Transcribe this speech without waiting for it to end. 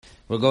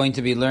We're going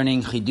to be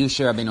learning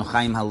Chidusha Rabbeinu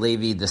Chaim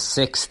Halevi, the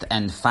sixth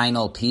and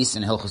final piece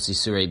in Hilchos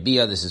Isurei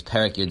Bia. This is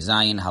Perek Yud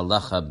Zayin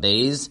Halacha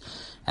Beis,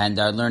 and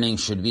our learning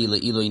should be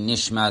Le'ilui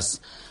Nishmas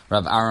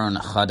Rav Aaron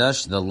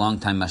Chadash, the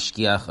longtime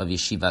mashgiach of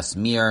Yeshivas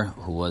Mir,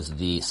 who was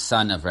the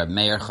son of Reb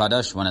Meir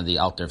Chadash, one of the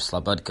Alter of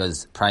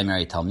Slobodka's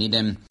primary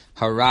Talmidim,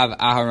 Harav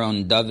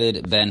Aharon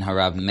David ben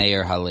Harav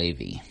Meir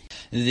Halevi.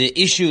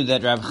 The issue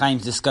that Rav Chaim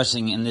is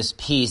discussing in this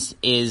piece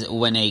is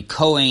when a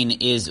Kohen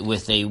is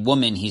with a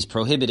woman he's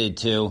prohibited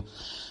to,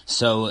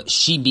 so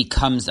she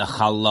becomes a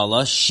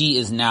Chalala. She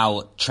is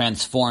now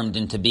transformed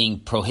into being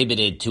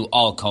prohibited to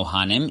all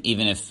Kohanim,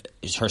 even if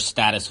her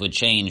status would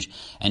change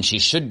and she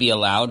should be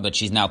allowed, but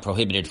she's now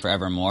prohibited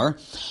forevermore.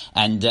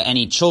 And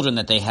any children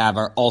that they have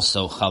are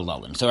also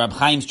Chalalim. So Rav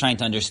Chaim's trying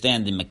to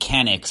understand the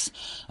mechanics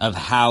of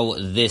how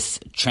this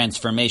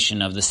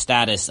transformation of the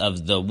status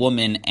of the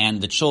woman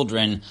and the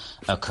children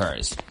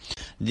occurs.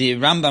 The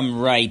Rambam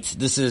writes,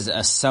 this is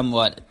a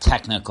somewhat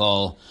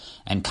technical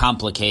and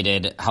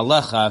complicated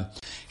halacha.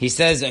 He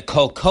says,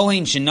 Kol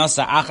Kohen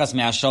shenasa achas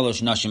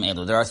me'ashalosh nashim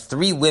elu. There are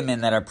three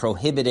women that are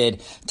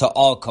prohibited to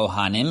all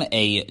Kohanim: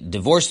 a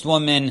divorced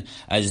woman,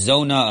 a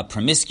zona, a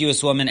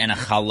promiscuous woman, and a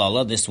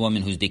chalala, this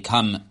woman who's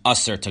become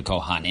usher to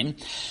Kohanim.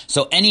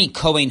 So any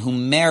Kohen who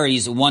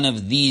marries one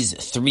of these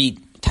three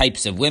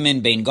types of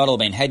women, bein gadol,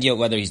 bein hedyot,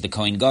 whether he's the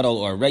Kohen gadol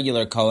or a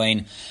regular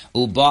Kohen,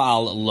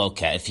 ubaal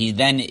loka. If he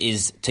then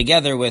is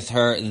together with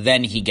her,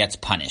 then he gets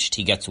punished.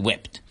 He gets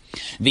whipped.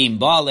 But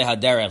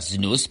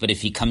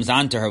if he comes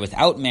on to her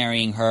without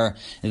marrying her,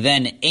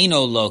 then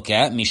eino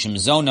loka, mishum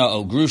zona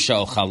o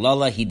grusha o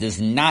chalala, he does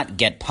not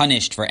get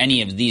punished for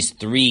any of these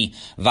three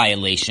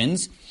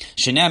violations.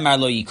 Shenemar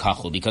lo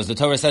yikachu, because the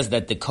Torah says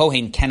that the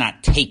Kohen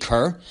cannot take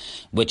her,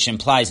 which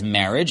implies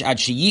marriage. Ad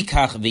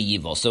sheyikach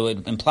v'yivol, so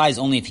it implies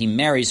only if he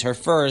marries her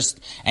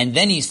first, and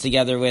then he's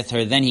together with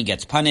her, then he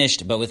gets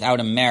punished, but without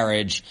a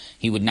marriage,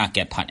 he would not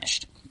get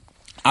punished.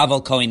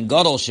 Aval Kohen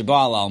Gadol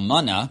Sheba'al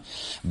Almana,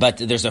 but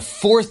there's a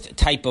fourth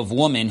type of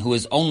woman who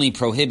is only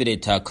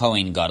prohibited to a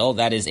Kohen Gadol.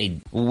 That is a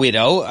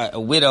widow. A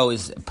widow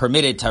is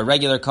permitted to a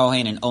regular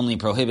Kohen and only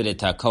prohibited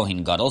to a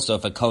Kohen Gadol. So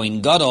if a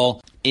Kohen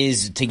Gadol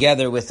is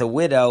together with a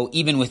widow,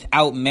 even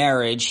without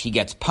marriage, he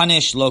gets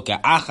punished. Loka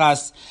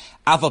achas,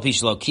 afal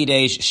pish lo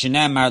kidesh,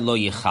 shenemar lo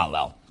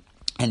yichalel.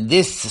 And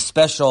this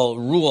special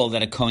rule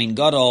that a Kohen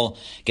Gadol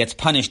gets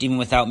punished even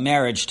without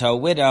marriage to a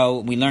widow,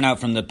 we learn out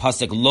from the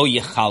pasuk lo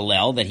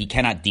yichalel, that he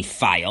cannot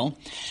defile.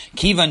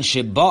 Kivan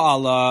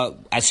sheba'ala,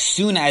 as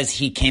soon as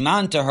he came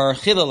on to her,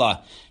 chilala,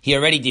 he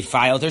already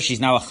defiled her. She's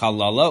now a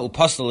chalala,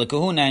 upasla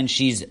lekahuna, and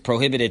she's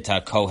prohibited to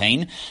a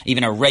kohen,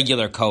 even a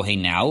regular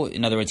kohen now.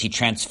 In other words, he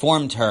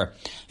transformed her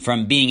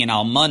from being an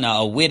almana,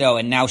 a widow,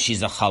 and now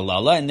she's a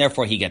chalala, and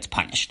therefore he gets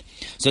punished.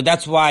 So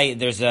that's why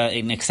there's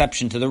an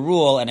exception to the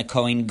rule, and a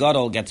kohen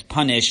gadol gets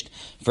punished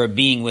for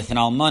being with an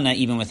almana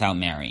even without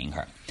marrying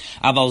her.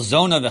 Aval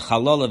zona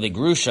v'chalala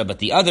v'grusha, but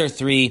the other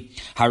three,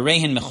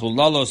 harehin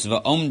mechulalos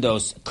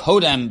v'omdos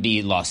kodem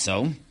bi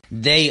laso,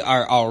 they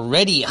are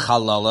already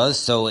chalalas,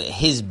 so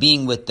his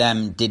being with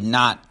them did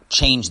not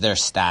change their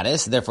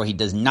status. Therefore, he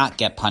does not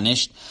get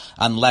punished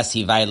unless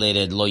he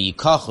violated lo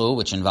yikachu,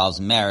 which involves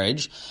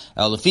marriage.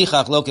 So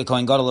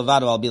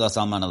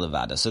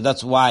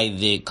that's why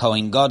the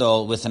Kohen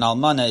Gadol with an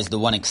almana is the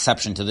one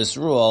exception to this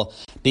rule,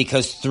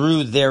 because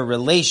through their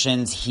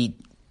relations, he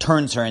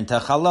turns her into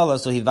chalala,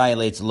 so he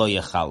violates lo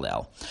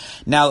yechalel.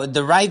 Now, the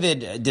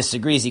Ravid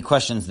disagrees. He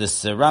questions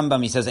this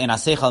Rambam. He says, "En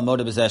asechal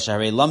moda b'zeh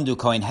shaharei lamdu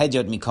kohen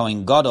hedyot mi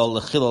kohen gadol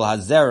lechilul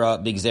hazera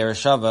b'gzera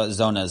shava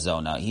zona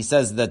zona." He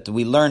says that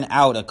we learn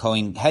out a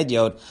kohen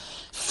hedyot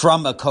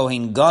from a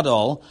Kohen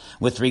Gadol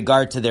with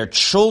regard to their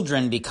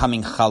children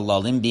becoming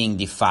chalalim, being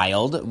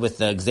defiled. With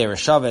the Gzera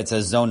Shava, it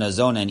says zona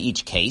zona in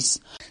each case.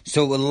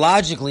 So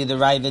logically, the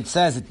Ravid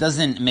says it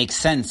doesn't make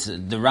sense,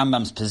 the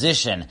Rambam's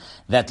position,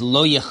 that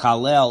lo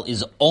yechalel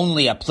is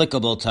only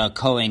applicable to a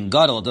Kohen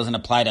Gadol. It doesn't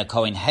apply to a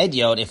Kohen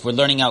Hedyot. If we're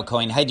learning out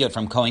Kohen Hedyot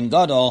from Kohen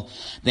Gadol,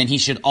 then he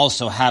should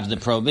also have the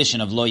prohibition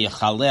of lo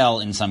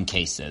yechalel in some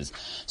cases.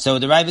 So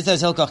the Ravid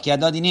says, Hilkach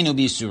yadadininu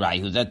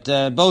b'Yisurayhu,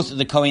 that both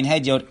the Kohen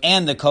Hedyot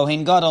and the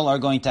Kohen Gadol are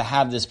going to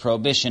have this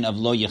prohibition of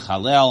lo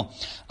yechalel,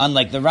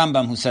 unlike the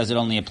Rambam, who says it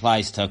only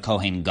applies to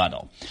Kohen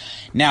Gadol.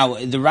 Now,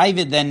 the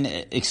Ravid then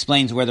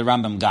explains where the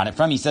Rambam got it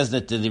from. He says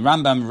that the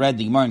Rambam read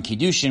the Gemara in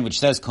Kiddushin, which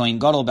says Kohen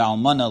Gadol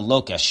ba'almana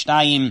loka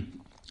shtayim.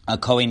 A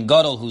Kohen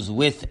Gadol who's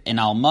with an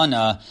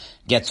almana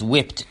gets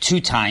whipped 2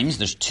 times.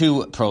 There's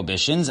 2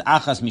 prohibitions.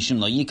 Achas mishum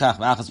lo yikach,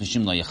 achas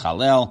mishum lo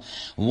yechalel.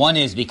 One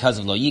is because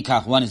of lo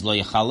yikach, one is lo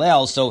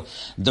yechalel. So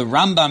the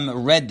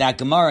Rambam read that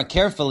Gemara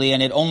carefully,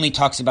 and it only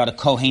talks about a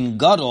Kohen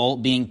Gadol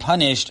being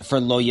punished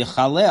for lo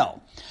yechalel.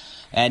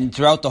 And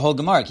throughout the whole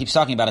Gemara, it keeps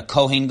talking about a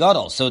Kohen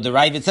Gadol. So the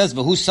Ravid says,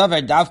 "V'hu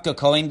savar davka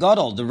Kohen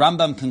Gadol." The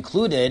Rambam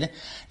concluded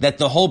that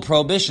the whole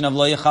prohibition of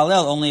lo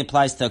yechalel only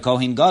applies to a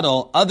Kohen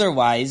Gadol.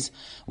 Otherwise,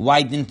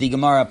 why didn't the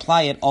Gemara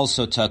apply it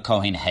also to a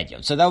Kohen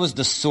Hedyot? So that was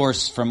the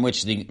source from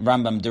which the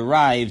Rambam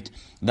derived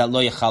that lo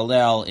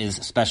yechalel is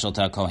special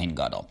to a Kohen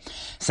Gadol.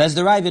 Says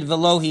the Ravid,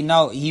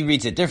 "V'lo," he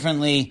reads it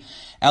differently.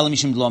 El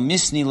mishum lo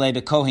misni le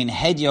bekohen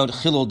hedyot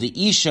chilul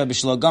deisha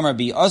b'shlo gomer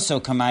bi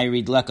also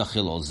kamayrid leka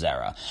chilul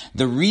zera.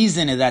 The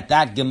reason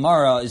that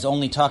Gemara is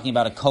only talking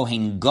about a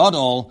kohen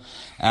gadol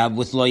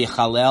with lo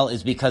yechalel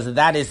is because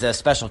that is a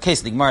special case.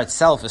 The Gemara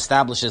itself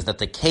establishes that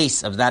the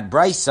case of that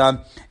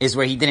brisa is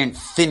where he didn't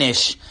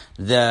finish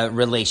the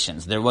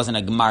relations. There wasn't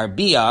a gemar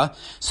bia,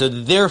 so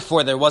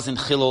therefore there wasn't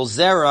chilul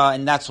zera,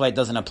 and that's why it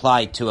doesn't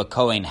apply to a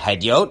kohen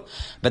hedyot.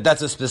 But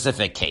that's a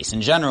specific case.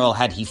 In general,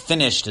 had he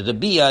finished the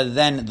bia,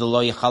 then the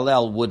lo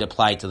yechalel would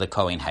apply to the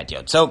kohen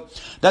hedyot. So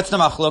that's the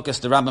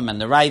machlokas, the Rambam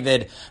and the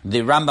Ravid. The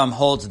Rambam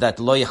holds that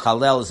lo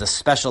yechalel is a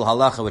special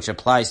halacha which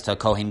applies to a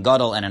kohen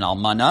gadol and an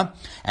almana,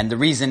 and the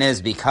reason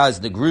is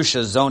because the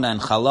grusha, zona,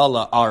 and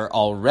chalala are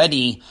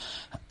already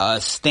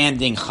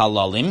standing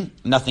chalalim.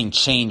 Nothing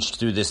changed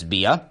through this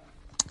bia.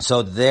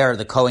 So there,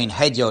 the Kohen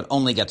Hedyot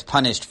only gets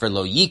punished for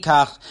lo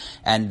yikach,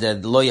 and the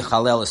lo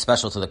yechalel is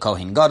special to the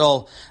Kohen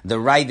Gadol. The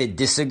Ravid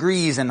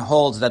disagrees and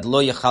holds that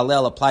lo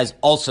yechalel applies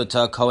also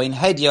to a Kohen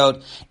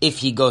Hedyot if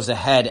he goes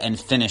ahead and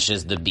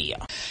finishes the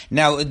bia.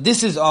 Now,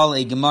 this is all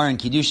a Gemara in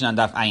Kiddushin on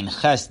Daf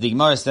Ayin Ches. The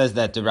Gemara says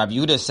that the Rabbi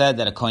Yehuda said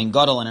that a Kohen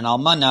Gadol and an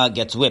almana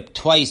gets whipped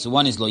twice.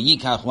 One is lo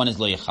yikach, one is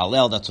lo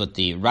yechalel. That's what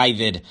the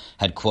Ravid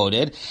had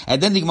quoted.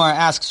 And then the Gemara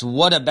asks,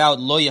 what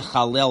about lo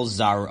yechalel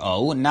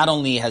zaro? Not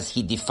only has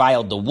he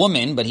defiled the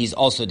woman, but he's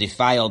also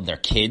defiled their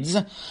kids.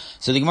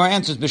 So the Gemara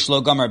answers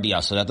bishlo gomer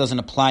bia. So that doesn't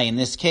apply in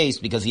this case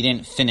because he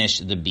didn't finish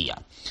the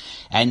bia.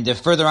 And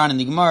further on in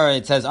the Gemara,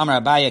 it says, Amar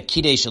Abaya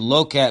kidesh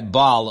loka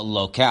baal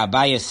loka.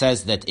 Abaya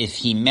says that if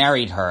he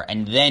married her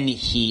and then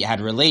he had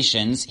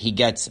relations, he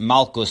gets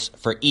malchus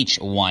for each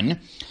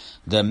one.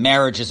 The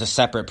marriage is a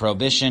separate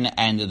prohibition,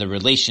 and the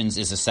relations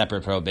is a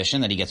separate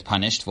prohibition that he gets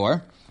punished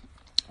for.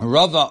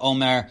 Rava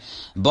Omer,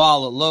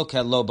 Baal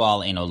Loka, Lo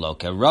Baal Eno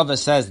Loka. Rava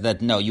says that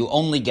no, you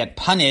only get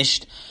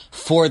punished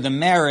for the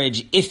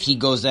marriage if he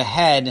goes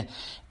ahead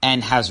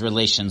and has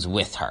relations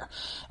with her.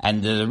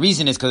 And the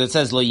reason is because it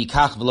says Lo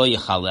Yikach V'Lo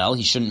Yechalel,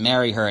 he shouldn't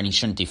marry her and he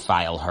shouldn't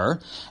defile her.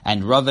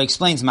 And Rava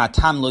explains,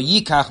 Matam Lo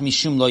Yikach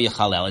Mishum Lo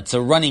Yechalel. It's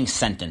a running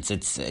sentence,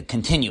 it's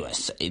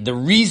continuous. The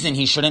reason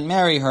he shouldn't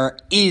marry her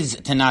is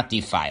to not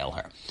defile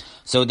her.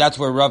 So that's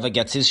where Rava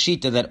gets his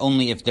shita, that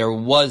only if there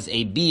was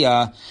a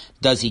bia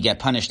does he get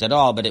punished at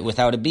all, but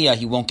without a bia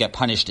he won't get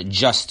punished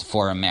just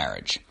for a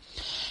marriage.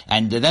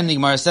 And then the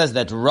Gemara says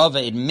that Rava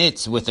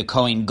admits with a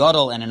Kohen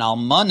Gadol and an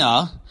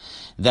almana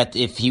that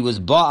if he was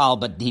Baal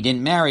but he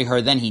didn't marry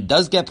her, then he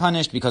does get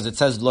punished because it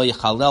says Lo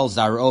Yechalel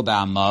Zaro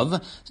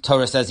Ba'amav.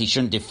 Torah says he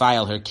shouldn't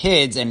defile her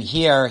kids, and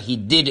here he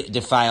did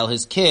defile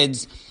his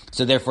kids,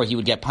 so therefore he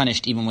would get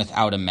punished even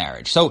without a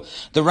marriage. So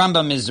the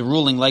Rambam is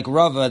ruling like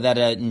Rava that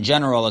in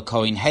general a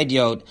Kohen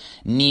Hedyot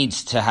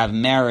needs to have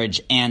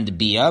marriage and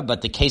bia,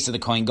 but the case of the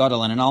Kohen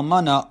Gadol and an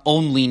almana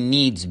only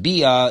needs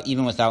bia.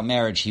 Even without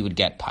marriage he would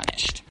get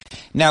punished.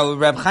 Now,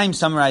 Reb Chaim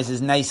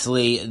summarizes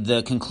nicely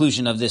the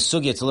conclusion of this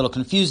sugya. It's a little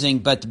confusing,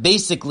 but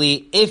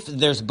basically, if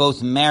there's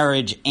both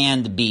marriage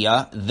and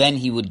bia, then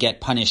he would get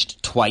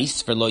punished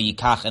twice for lo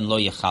yikach and lo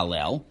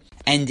yechalel.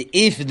 And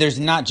if there's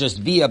not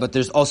just bia, but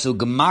there's also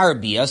gemar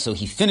bia, so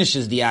he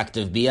finishes the act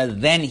of bia,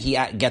 then he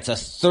gets a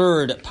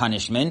third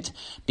punishment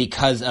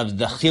because of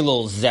the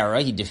chilul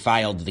zera, he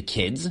defiled the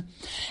kids.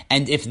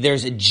 And if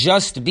there's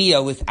just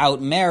bia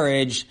without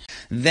marriage,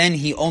 then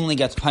he only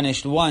gets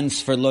punished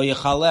once for lo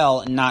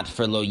yechalel, not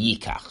for lo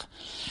yikach.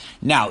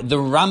 Now, the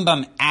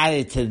Rambam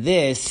added to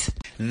this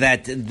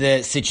that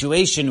the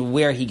situation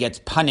where he gets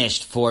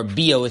punished for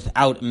bia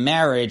without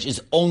marriage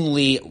is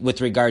only with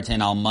regard to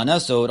an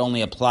almana, so it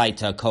only applied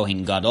to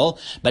Kohen Gadol,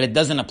 but it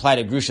doesn't apply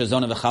to grusha,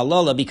 zona,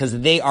 v'chalala because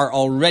they are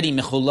already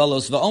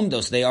mechulalos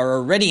v'omdos. They are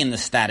already in the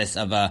status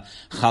of a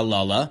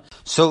chalala.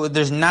 So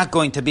there's not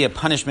going to be a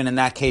punishment in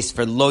that case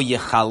for lo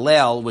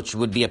yechalel, which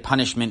would be a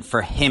punishment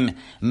for him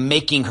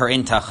making her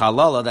into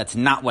chalala. That's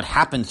not what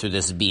happened through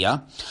this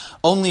bia.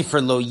 Only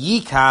for lo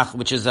yikach,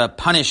 which is a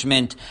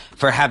punishment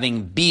for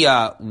having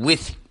bia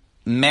with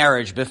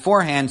marriage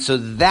beforehand, so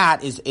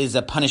that is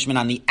a punishment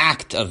on the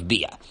act of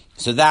bia.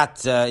 So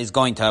that is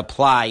going to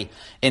apply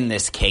in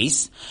this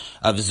case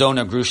of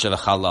zona, grusha,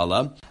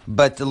 v'chalala.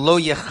 But lo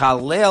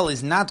yechalel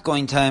is not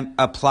going to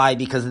apply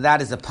because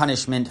that is a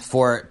punishment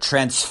for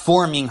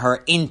transforming her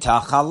into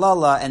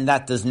chalala, and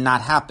that does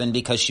not happen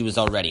because she was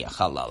already a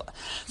chalala.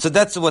 So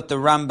that's what the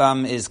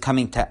Rambam is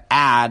coming to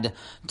add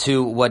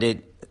to what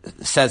it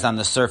says on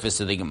the surface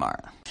of the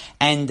Gemara.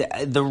 And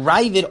the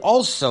Ravid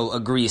also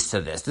agrees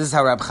to this. This is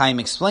how Reb Chaim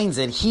explains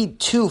it. He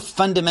too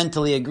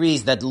fundamentally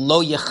agrees that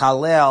lo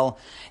yechalel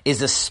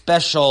is a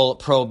special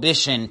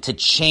prohibition to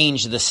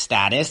change the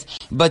status,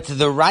 but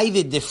the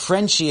Ravid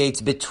differentiates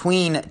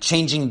between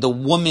changing the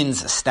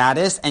woman's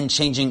status and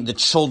changing the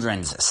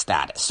children's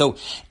status. So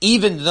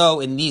even though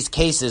in these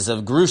cases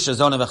of grusha,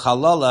 zona,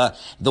 v'chalala,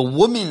 the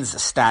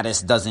woman's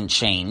status doesn't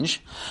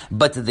change,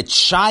 but the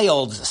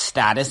child's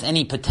status,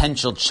 any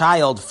potential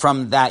child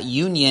from that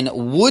union,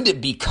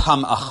 would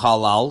become a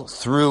halal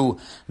through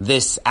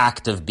this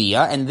act of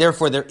bia, and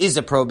therefore there is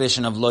a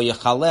prohibition of lo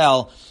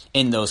yechalel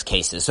in those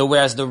cases. So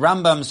whereas the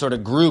Rambam sort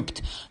of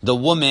grouped the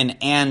woman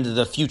and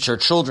the future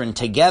children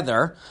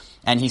together,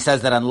 and he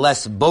says that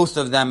unless both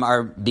of them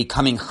are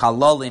becoming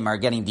halalim, are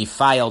getting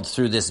defiled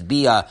through this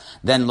bia,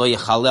 then lo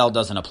yechalel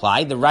doesn't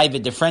apply. The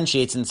Ravid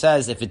differentiates and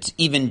says if it's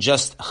even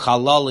just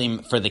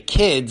halalim for the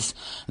kids,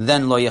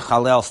 then lo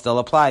yechalel still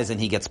applies,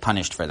 and he gets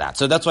punished for that.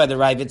 So that's why the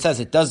Ravid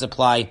says it does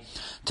apply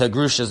to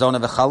grusha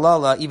zona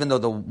v'chalala, even though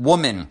the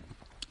woman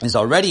is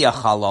already a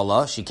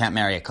halala, she can't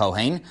marry a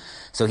kohen,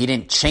 so he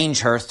didn't change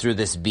her through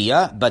this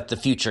bia, but the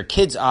future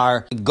kids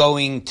are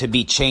going to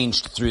be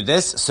changed through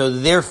this, so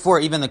therefore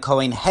even the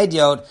kohen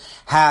hedyot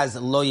has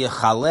lo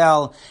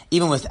yechalel,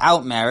 even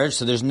without marriage,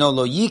 so there's no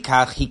lo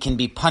yikach, he can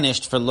be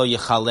punished for lo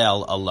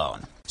yechalel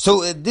alone.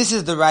 So this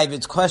is the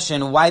Ravid's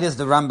question, why does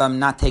the Rambam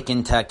not take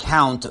into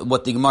account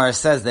what the Gemara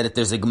says, that if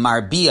there's a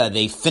Gemar Bia,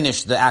 they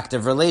finish the act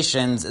of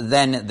relations,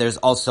 then there's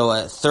also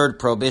a third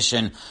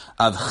prohibition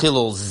of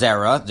Chilul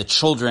Zera, the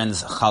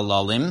children's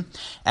Chalalim,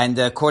 and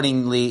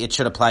accordingly it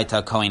should apply to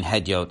a Kohen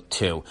Hedyot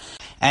too.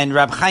 And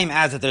Rab Chaim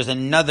adds that there's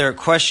another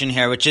question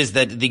here, which is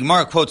that the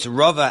Gemara quotes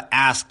Rava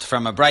asked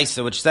from a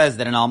Brisa, which says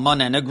that an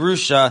almana and a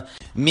grusha,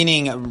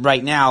 meaning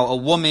right now a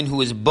woman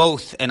who is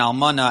both an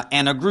almana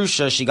and a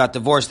grusha, she got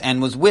divorced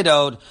and was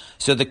widowed,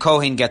 so the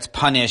Kohen gets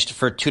punished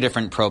for two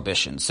different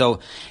prohibitions.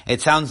 So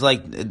it sounds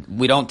like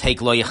we don't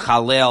take lo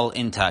yechalel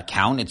into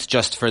account, it's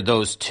just for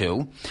those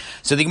two.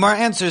 So the Gemara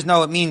answers,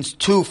 no, it means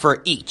two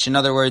for each. In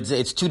other words,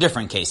 it's two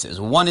different cases.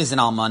 One is an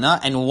almana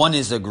and one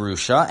is a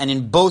grusha, and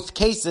in both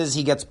cases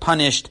he gets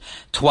punished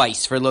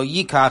twice for lo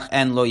yikach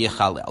and lo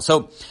yechalel.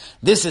 So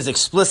this is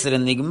explicit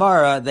in the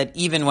Gemara that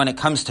even when it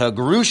comes to a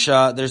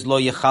grusha, there's lo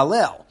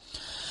yechalel.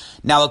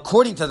 Now,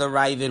 according to the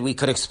Ravid, we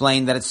could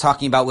explain that it's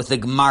talking about with the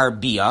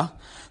Gemar Bia.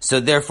 So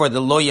therefore,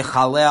 the lo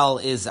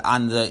yechalel is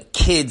on the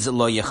kids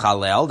lo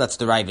yechalel. That's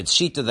the Ravid's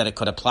shita, that it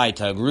could apply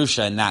to a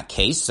grusha in that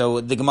case.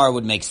 So the Gemara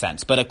would make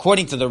sense. But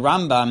according to the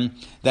Rambam,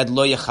 that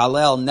lo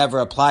yechalel never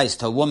applies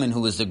to a woman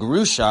who is a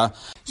grusha.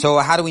 So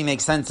how do we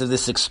make sense of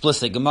this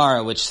explicit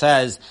Gemara, which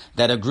says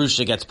that a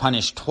grusha gets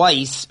punished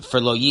twice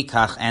for lo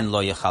yikach and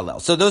lo yechalel?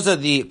 So those are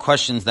the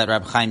questions that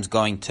Rab Chaim's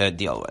going to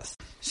deal with.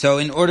 So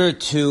in order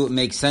to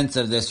make sense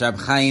of this, Rab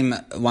Chaim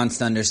wants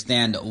to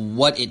understand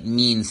what it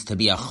means to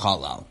be a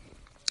chalal.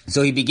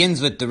 So he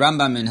begins with the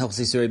Rambam in Hilchos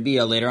Isurei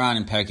Bia later on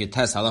in Perek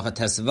Yutes, Halacha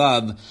Tes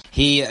Vav.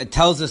 He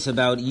tells us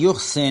about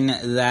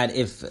Yuchsin, that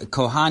if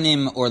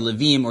Kohanim or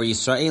Levim or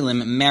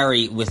Yisraelim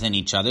marry within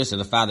each other, so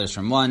the father's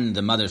from one,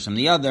 the mother's from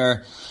the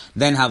other,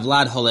 then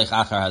Havlad Holech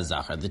Achar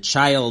HaZachar. The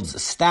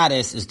child's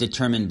status is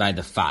determined by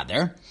the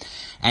father.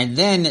 And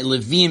then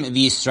Levim,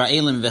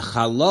 Yisraelim,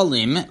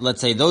 V'chalolim, let's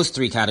say those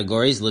three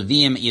categories,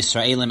 Levim,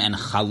 Yisraelim, and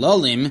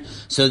Chalolim,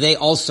 so they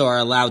also are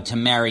allowed to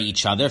marry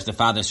each other if the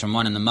father's from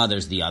one and the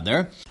mother's the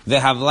other.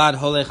 V'havlad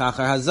holech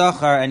achar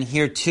hazachar, and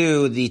here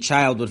too the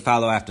child would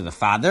follow after the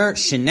father.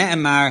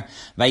 Shene'emar,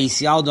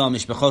 Vayisialdo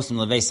mishbechosim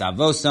leveis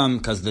avosam,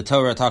 because the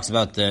Torah talks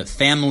about the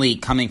family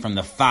coming from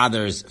the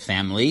father's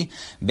family.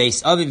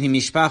 Beis aviv hi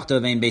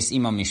mishpachto, vein beis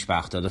imo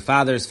mishpachto. The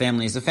father's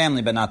family is the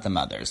family, but not the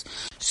mother's.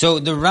 So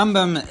the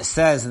Rambam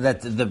says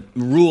that the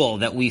rule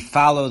that we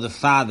follow the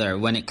father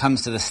when it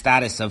comes to the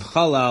status of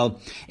chalal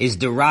is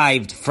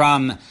derived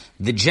from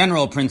the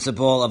general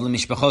principle of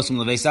l'mishpachosim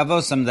leveis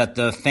avosam, that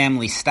the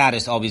family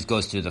status always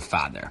goes through the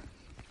father.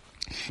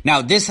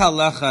 Now, this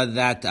halacha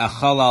that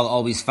chalal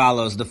always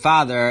follows the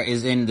father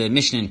is in the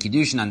Mishnah in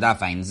Kiddushin on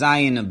Daf Ayin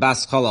Zayin.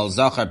 Bas chalal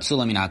zachar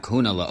psula min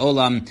hakahuna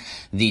la'olam.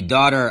 The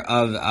daughter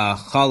of a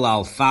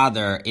chalal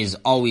father is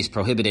always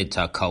prohibited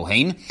to a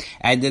kohen.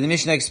 And the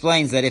Mishnah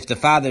explains that if the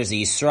father is a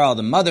Yisrael,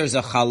 the mother's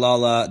a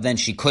chalala, then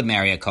she could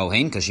marry a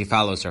kohen because she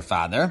follows her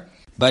father.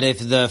 But if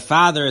the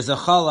father is a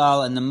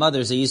chalal and the mother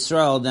is a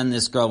Yisrael, then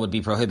this girl would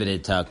be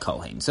prohibited to a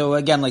kohen. So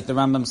again, like the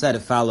Rambam said,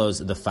 it follows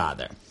the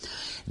father.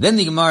 Then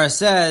the Gemara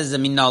says,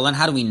 Nolan,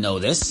 how do we know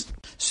this?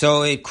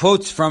 So it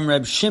quotes from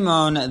Reb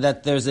Shimon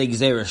that there's a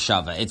Gzeira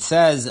Shava. It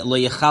says, Lo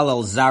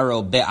yechalal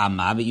zaro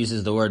be'amav. It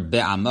uses the word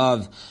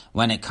be'amav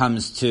when it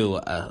comes to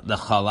the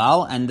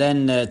chalal. And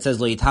then it says,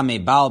 Lo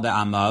yitame bal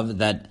be'amav,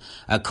 that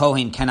a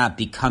kohen cannot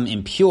become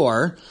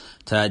impure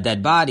to a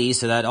dead body,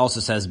 so that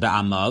also says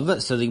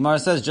be'amav. So the Gemara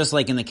says, just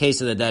like in the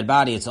case of the dead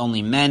body, it's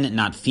only men,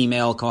 not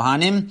female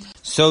kohanim.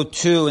 So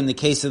too, in the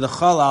case of the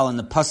chalal, in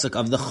the pasuk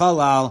of the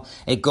chalal,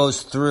 it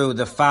goes through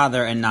the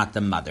father and not the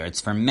mother. It's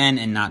for men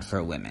and not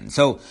for women.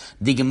 So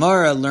the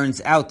Gemara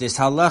learns out this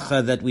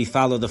halacha that we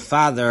follow the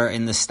father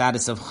in the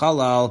status of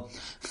chalal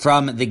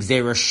from the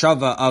Gzeira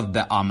Shava of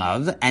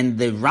Be'amav, and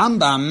the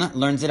Rambam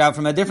learns it out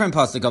from a different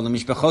pasuk of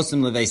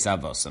Mishpachosim Leveis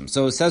Avosam.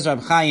 So it says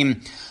Rab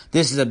Chaim,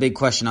 this is a big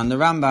question on the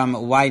Rambam.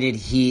 Why did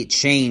he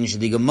change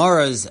the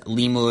Gemara's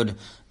limud,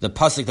 the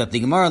pasuk that the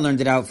Gemara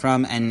learned it out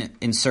from, and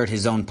insert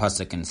his own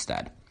pasuk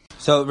instead?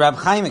 So Rab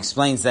Chaim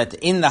explains that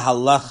in the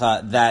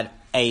halacha that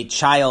a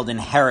child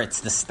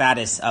inherits the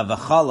status of a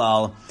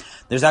chalal,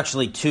 there's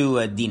actually two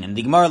dinim.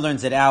 The Gemara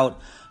learns it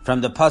out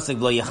from the pasuk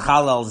lo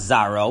yechalal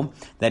zaro,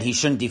 that he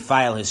shouldn't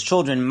defile his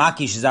children.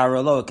 Makish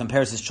zaro lo, it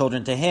compares his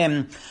children to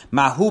him.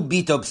 Mahu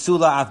bito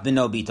psula af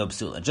beno bito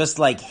psula. Just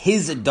like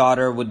his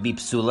daughter would be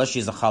psula,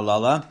 she's a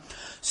halala,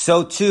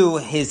 so too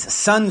his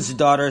son's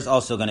daughter is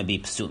also going to be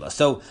psula.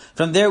 So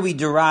from there we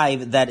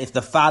derive that if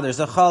the father's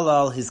a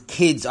halal, his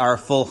kids are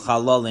full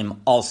halalim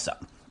also.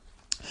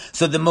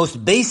 So the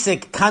most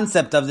basic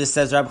concept of this,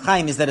 says Rab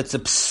Chaim, is that it's a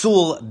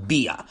psul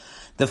bia.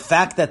 The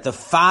fact that the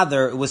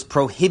father was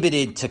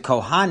prohibited to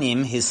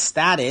Kohanim, his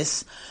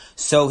status,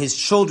 so his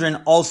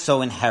children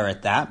also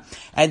inherit that.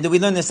 And we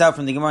learn this out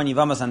from the Gemara in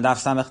Yevamos on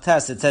Daf Samech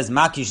Tes. It says,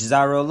 Makish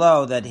Zaro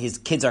Lo, that his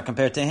kids are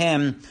compared to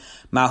him.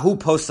 Mahu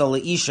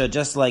Posal Leisha,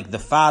 just like the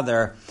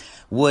father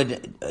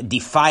would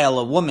defile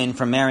a woman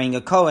from marrying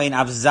a Kohen,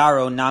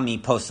 Avzaro Nami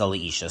Posal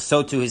Leisha.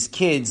 So too his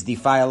kids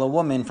defile a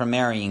woman from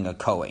marrying a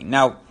Kohen.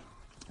 Now,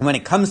 when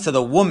it comes to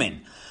the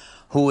woman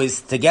who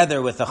is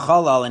together with a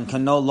Chalal and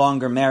can no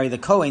longer marry the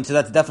Kohen, so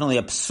that's definitely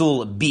a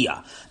psul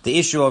bia. The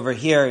issue over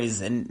here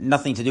is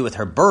nothing to do with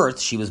her birth.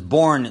 She was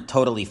born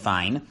totally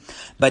fine.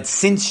 But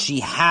since she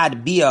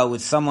had bia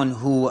with someone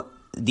who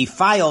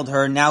defiled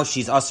her, now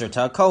she's usher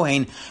to a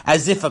Kohen,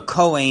 as if a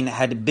Kohen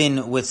had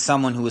been with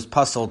someone who was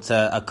puzzled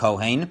to a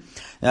Kohen.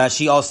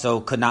 She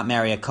also could not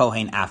marry a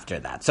Kohen after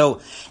that.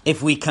 So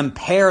if we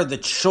compare the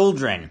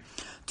children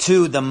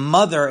to the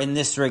mother in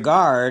this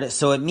regard,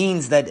 so it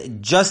means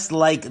that just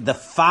like the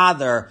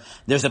father,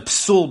 there's a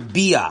psul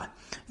bia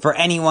for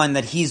anyone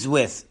that he's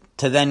with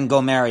to then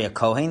go marry a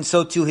Kohen,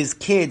 so too his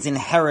kids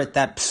inherit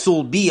that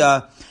psul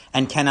bia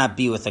and cannot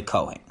be with a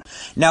Kohen.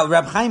 Now,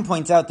 Rab Chaim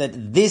points out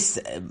that this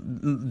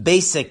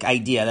basic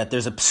idea that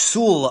there's a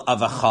psul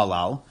of a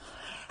halal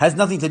has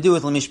nothing to do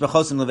with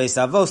l'mishpachosim leveis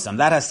avosam.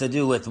 That has to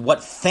do with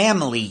what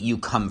family you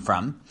come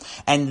from.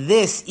 And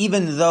this,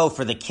 even though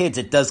for the kids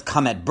it does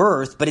come at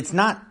birth, but it's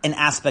not an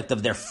aspect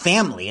of their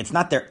family. It's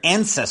not their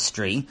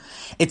ancestry.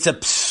 It's a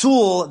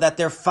psul that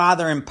their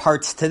father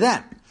imparts to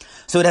them.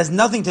 So it has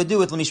nothing to do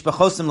with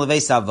l'mishpachosim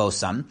leveis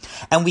avosam.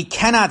 And we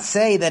cannot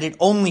say that it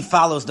only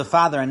follows the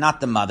father and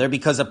not the mother,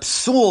 because a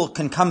psul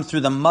can come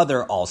through the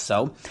mother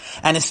also.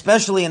 And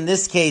especially in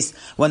this case,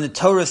 when the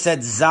Torah said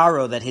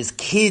zaro, that his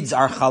kids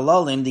are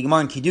halalim, the Gemara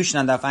in Kiddushin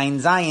on Daf Ayin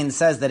Zayin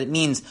says that it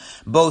means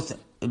both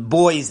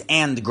boys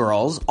and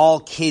girls. All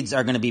kids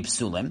are going to be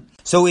psulim.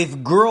 So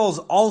if girls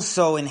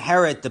also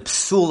inherit the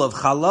psul of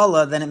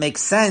halala, then it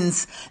makes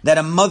sense that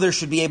a mother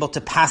should be able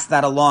to pass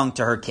that along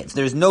to her kids.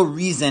 There's no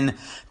reason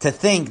to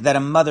think that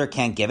a mother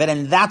can't give it,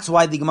 and that's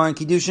why the Gemara in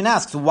Kiddushin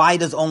asks, why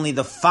does only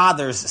the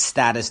father's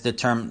status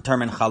determine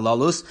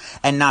halalus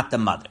and not the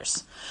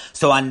mother's?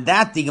 So on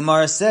that, the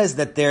Gemara says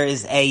that there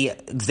is a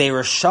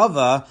gzeira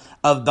shava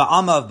of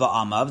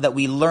ba'amav, that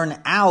we learn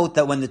out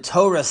that when the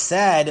Torah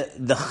said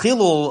the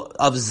chilul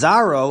of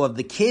zaro, of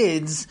the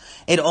kids,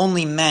 it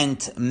only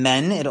meant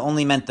men, it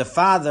only meant the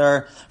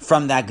father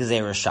from that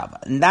gzeira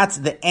shava. And that's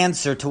the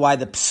answer to why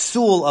the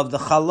psul of the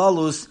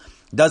halalus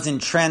doesn't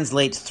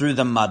translate through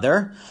the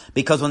mother,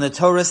 because when the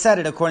Torah said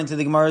it, according to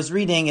the Gemara's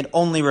reading, it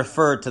only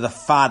referred to the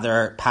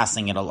father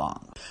passing it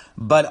along.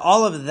 But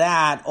all of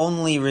that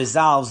only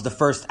resolves the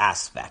first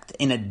aspect.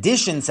 In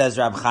addition, says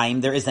Rab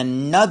Chaim, there is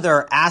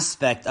another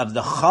aspect of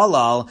the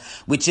halal,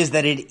 which is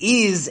that it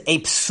is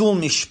a psul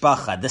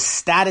mishpacha. The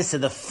status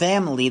of the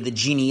family, the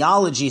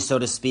genealogy, so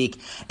to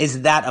speak,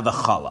 is that of a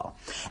halal.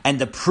 And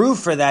the proof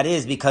for that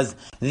is because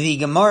the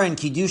Gemara in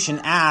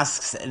Kiddushin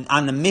asks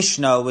on the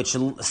Mishnah, which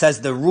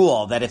says the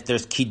rule that if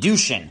there's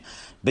Kiddushin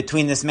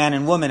between this man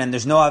and woman, and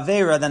there's no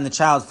Avera, then the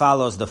child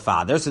follows the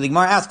father. So the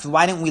Gemara asks,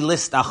 why didn't we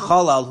list a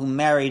Chalal who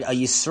married a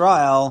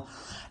Yisrael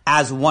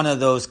as one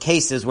of those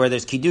cases where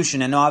there's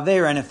Kiddushin and no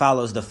Avera, and it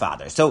follows the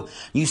father? So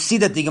you see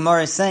that the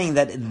Gemara is saying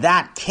that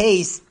that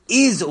case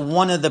is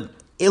one of the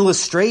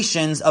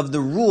illustrations of the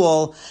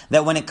rule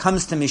that when it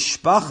comes to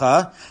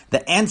mishpacha,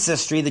 the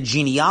ancestry, the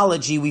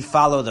genealogy, we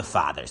follow the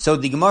father. So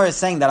the Gemara is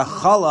saying that a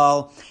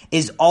halal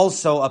is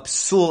also a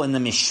psul in the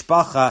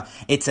mishpacha.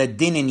 It's a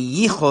din in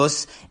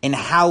yichus in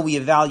how we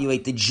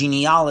evaluate the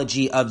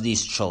genealogy of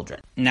these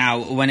children. Now,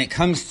 when it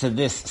comes to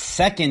this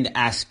second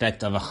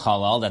aspect of a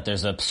halal, that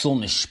there's a psul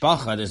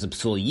mishpacha, there's a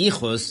psul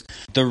yichus,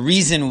 the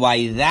reason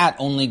why that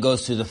only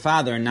goes through the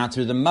father and not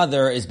through the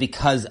mother is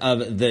because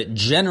of the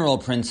general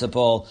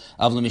principle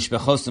of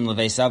l'mishpachosim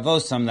leveis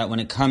avosam, that when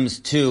it comes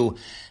to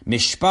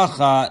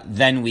mishpacha,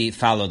 then we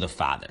follow the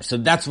father. So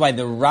that's why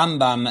the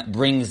Rambam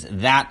brings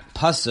that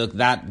pasuk,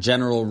 that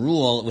general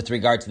rule with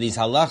regard to these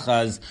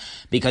halachas,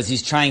 because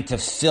he's trying to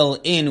fill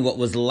in what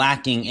was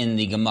lacking in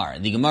the Gemara.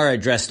 The Gemara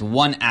addressed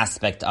one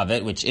aspect of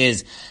it, which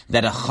is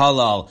that a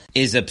halal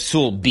is a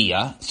psul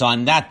bia. So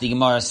on that, the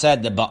Gemara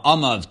said the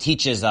Ba'amav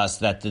teaches us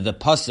that the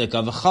pasuk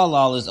of a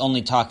halal is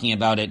only talking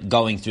about it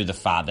going through the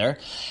father.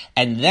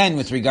 And then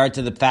with regard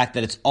to the fact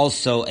that it's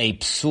also a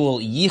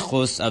psul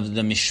yichus of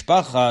the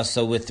mishpacha,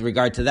 so with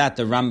regard to that,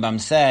 the Rambam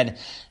said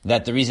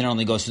that the reason it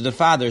only goes through the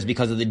father is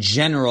because of the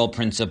general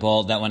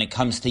principle that when it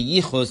comes to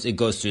yichus, it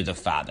goes through the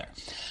father.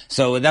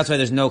 So that's why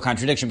there's no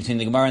contradiction between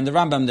the Gemara and the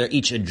Rambam. They're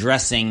each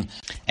addressing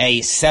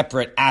a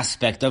separate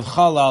aspect of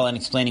halal and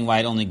explaining why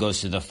it only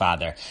goes to the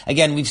father.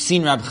 Again, we've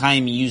seen Rab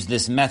Chaim use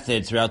this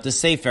method throughout the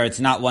Sefer.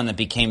 It's not one that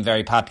became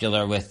very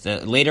popular with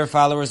the later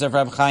followers of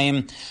Rab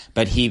Chaim,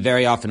 but he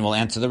very often will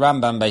answer the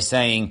Rambam by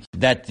saying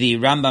that the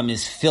Rambam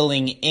is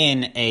filling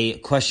in a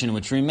question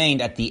which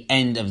remained at the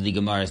end of the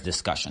Gemara's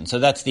discussion. So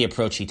that's the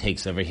approach he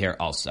takes over here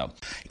also.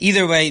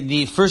 Either way,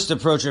 the first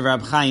approach of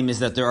Rab Chaim is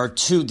that there are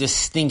two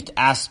distinct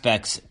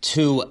aspects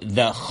to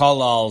the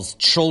halal's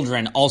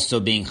children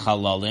also being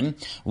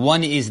halalim.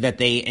 One is that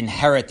they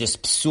inherit this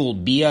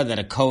psul bia, that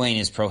a Kohen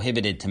is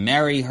prohibited to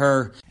marry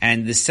her.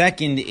 And the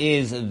second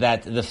is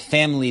that the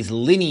family's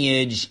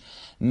lineage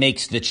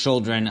makes the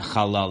children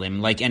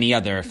halalim, like any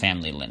other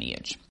family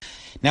lineage.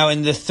 Now,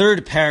 in the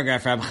third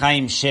paragraph, Rab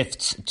Chaim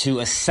shifts to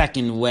a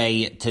second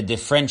way to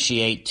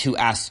differentiate two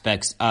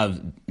aspects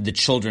of the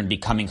children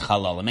becoming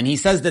halalim. And he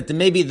says that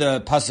maybe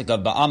the pasuk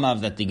of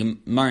Ba'amav that the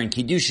Gemara in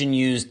Kiddushin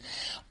used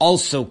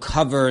also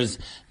covers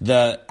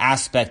the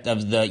aspect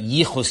of the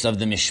yichus of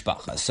the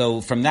mishpacha.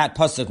 So from that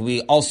pasuk,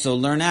 we also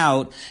learn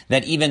out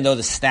that even though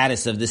the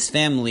status of this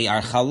family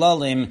are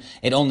halalim,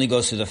 it only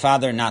goes through the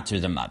father, not through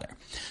the mother.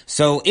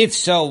 So if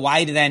so,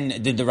 why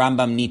then did the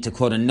Rambam need to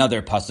quote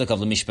another pasuk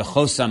of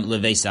l'mishpachosam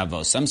leveis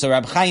avosam? So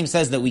Rab Chaim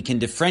says that we can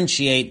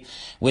differentiate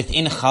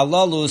within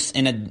halalus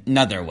in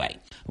another way.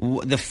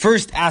 The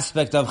first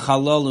aspect of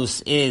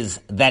halalus is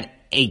that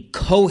a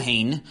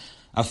Kohen,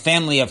 a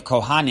family of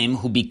Kohanim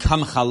who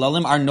become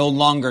Chalalim, are no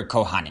longer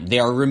Kohanim. They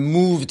are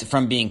removed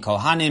from being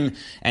Kohanim,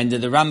 and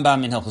the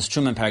Rambam in Hilchos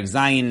Truma Perek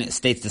Zayin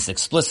states this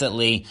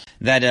explicitly,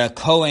 that a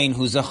Kohen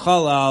who's a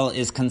Chalal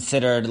is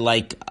considered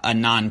like a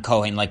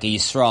non-Kohen, like a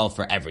Yisrael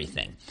for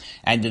everything.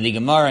 And the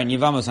Gemara in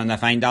Yevamos on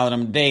Nafayin Daled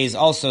Amud Beis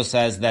also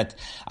says that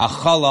a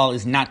Chalal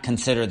is not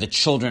considered the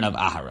children of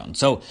Aharon.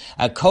 So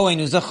a Kohen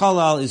who's a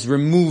Chalal is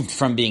removed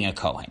from being a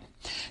Kohen.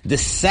 The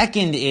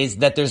second is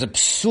that there's a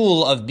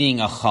psul of being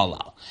a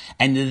Chalal.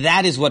 And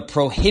that is what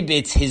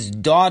prohibits his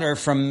daughter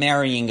from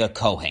marrying a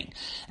Kohen.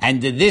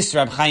 And this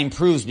Rab Chaim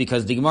proves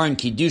because the Gemara in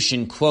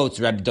Kiddushin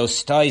quotes Rab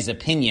Dostai's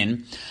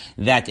opinion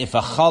that if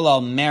a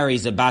Chalal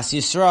marries a Bas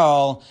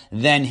Yisrael,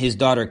 then his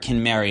daughter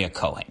can marry a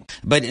Kohen.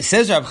 But it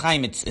says Rab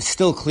Chaim, it's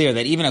still clear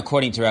that even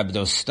according to Rab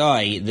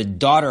Dostai, the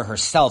daughter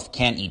herself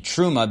can't eat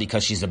Truma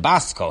because she's a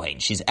Bas Kohen.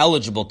 She's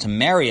eligible to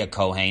marry a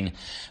Kohen,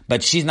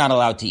 but she's not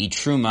allowed to eat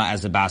Truma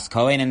as a Bas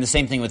Kohen. And the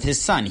same thing with his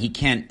son. He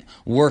can't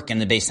work in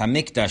the Beis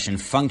HaMikdash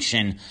and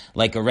function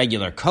like a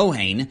regular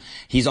Kohen.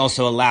 He's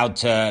also allowed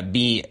to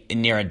be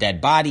near a dead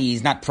body.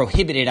 He's not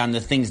prohibited on the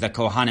things that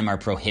Kohanim are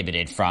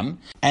prohibited from.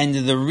 And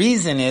the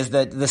reason is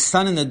that the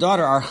son and the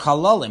daughter are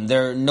halalim.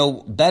 They're no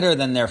better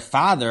than their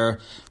father,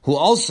 who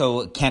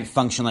also can't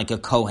function like a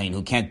Kohen,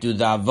 who can't do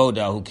the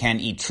avoda, who can't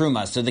eat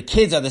truma. So the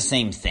kids are the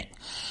same thing.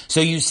 So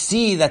you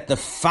see that the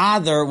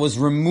father was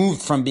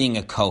removed from being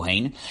a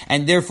Kohen,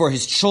 and therefore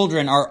his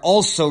children are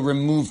also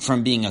removed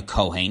from being a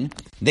Kohen.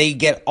 They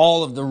get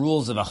all of the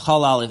rules of a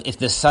halal. If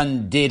the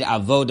son did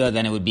avoda,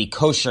 then it would be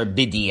kosher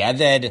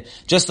b'di'eved,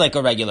 just like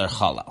a regular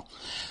halal.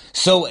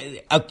 So,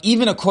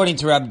 even according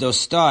to Rab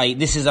Dostai,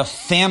 this is a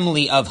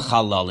family of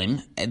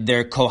halalim.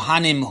 They're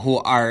Kohanim who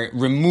are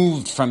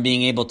removed from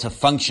being able to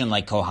function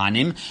like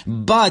Kohanim,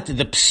 but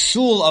the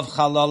psul of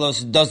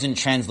halalos doesn't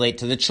translate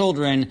to the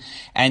children,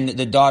 and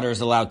the daughter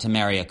is allowed to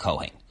marry a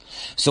Kohen.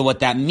 So what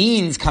that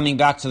means, coming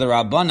back to the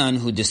Rabbanan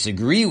who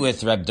disagree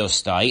with Reb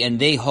Dostai, and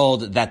they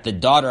hold that the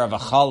daughter of a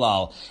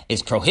Chalal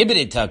is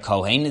prohibited to a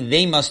Kohen,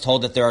 they must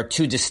hold that there are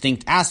two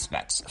distinct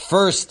aspects.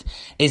 First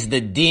is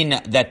the din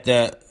that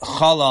the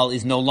Chalal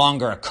is no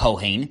longer a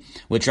Kohen,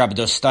 which Reb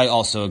Dostai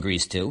also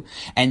agrees to.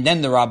 And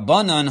then the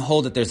Rabbanan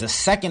hold that there's a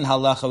second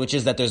halacha, which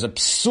is that there's a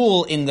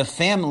psul in the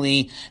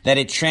family that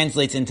it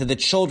translates into the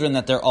children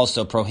that they're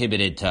also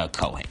prohibited to a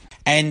Kohen.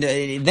 And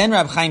then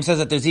Rab Chaim says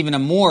that there's even a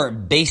more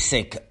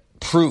basic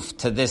proof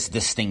to this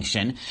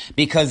distinction,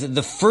 because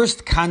the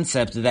first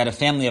concept that a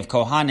family of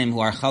Kohanim who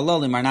are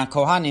Chalalim are not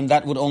Kohanim,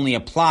 that would only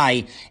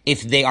apply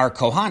if they are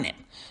Kohanim.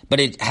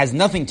 But it has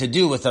nothing to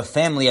do with a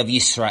family of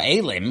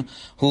Yisraelim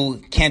who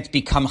can't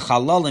become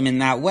Chalalim in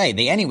that way.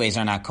 They anyways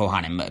are not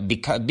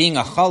Kohanim. Being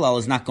a Chalal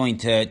is not going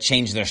to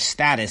change their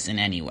status in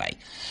any way.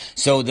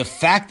 So the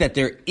fact that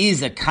there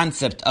is a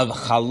concept of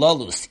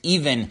Chalalus,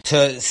 even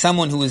to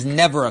someone who is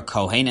never a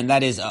Kohen, and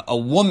that is a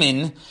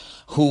woman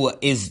who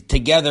is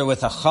together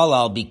with a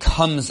Chalal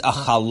becomes a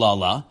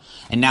Chalala,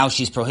 and now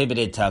she's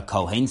prohibited to a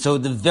Kohen. So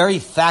the very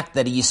fact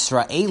that a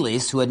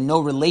Yisraelis, who had no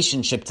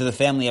relationship to the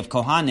family of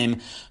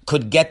Kohanim,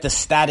 could get the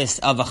status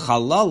of a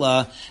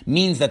Chalala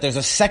means that there's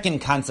a second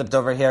concept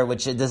over here,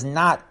 which it does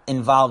not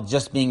involve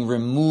just being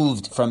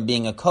removed from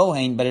being a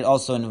Kohen, but it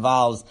also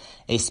involves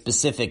a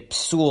specific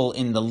psul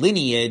in the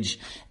lineage,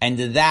 and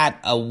that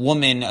a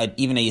woman,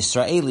 even a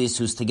Yisraelis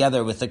who's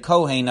together with a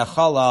Kohen, a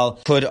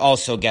Chalal, could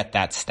also get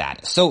that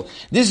status. So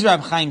this is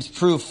Rab Chaim's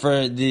proof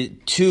for the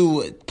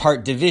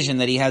two-part division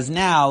that he has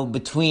now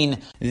between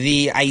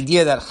the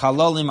idea that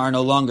Chalalim are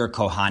no longer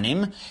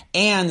Kohanim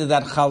and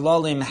that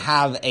Chalalim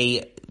have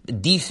a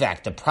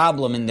defect, a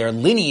problem in their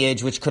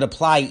lineage, which could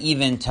apply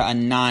even to a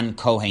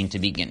non-Kohen to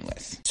begin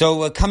with.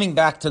 So coming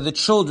back to the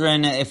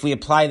children, if we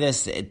apply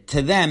this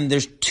to them,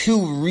 there's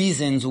two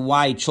reasons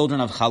why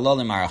children of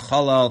Chalalim are a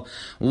Chalal.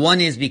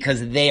 One is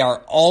because they are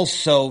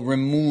also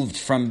removed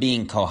from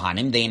being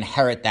Kohanim. They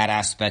inherit that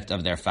aspect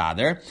of their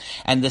father.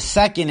 And the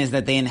second is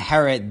that they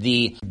inherit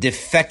the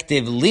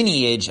defective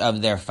lineage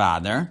of their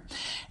father.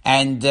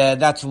 And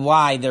that's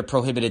why they're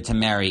prohibited to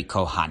marry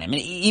Kohanim. And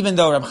even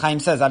though Reb Chaim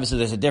says, obviously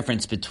there's a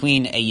difference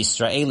between a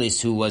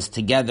Yisraelis who was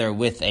together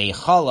with a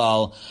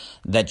Chalal,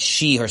 that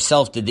she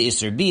herself did the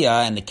Isur Bia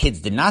and the kids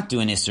did not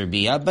do an Isur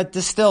Bia, but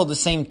still the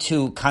same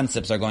two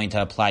concepts are going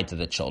to apply to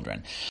the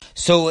children.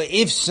 So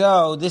if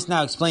so, this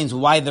now explains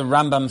why the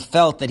Rambam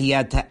felt that he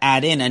had to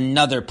add in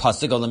another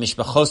pasuk of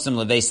Lemishpachosim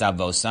Leveis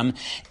Avosam,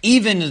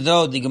 even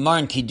though the Gemara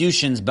in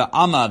Kiddushin's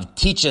Ba'amav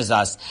teaches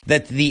us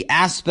that the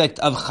aspect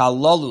of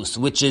Chalalus,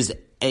 which is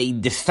a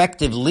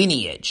defective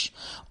lineage,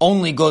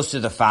 only goes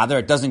through the father,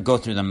 it doesn't go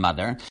through the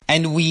mother.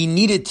 And we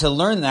needed to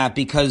learn that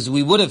because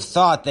we would have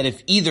thought that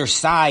if either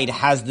side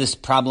has this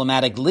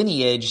problematic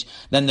lineage,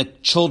 then the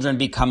children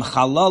become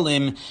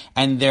chalalim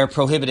and they're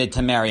prohibited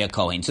to marry a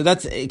Kohen. So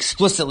that's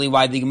explicitly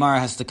why the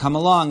Gemara has to come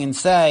along and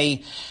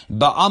say,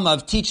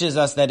 Ba'amav teaches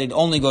us that it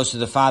only goes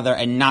through the father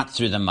and not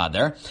through the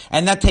mother.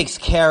 And that takes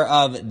care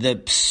of the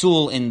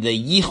psul in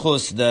the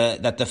yichus,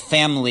 that the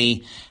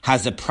family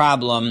has a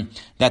problem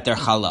that they're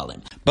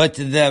halalim. But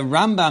the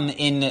Rambam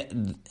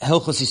in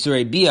Hilchos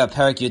Isurei Bia,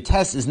 Perek Yud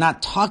Tes, is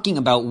not talking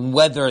about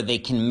whether they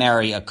can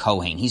marry a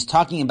Kohen. He's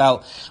talking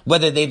about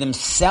whether they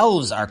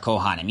themselves are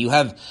Kohanim. You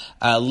have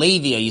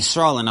Levi, a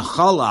Yisrael, and a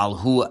Chalal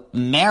who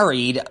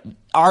married.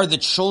 Are the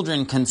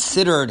children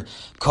considered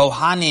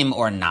Kohanim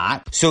or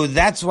not? So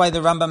that's why the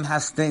Rambam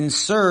has to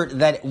insert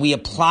that we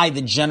apply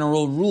the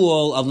general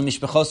rule of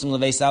L'mishpachosim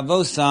Leveis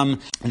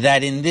Avosam,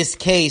 that in this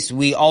case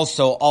we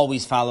also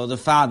always follow the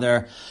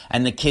father,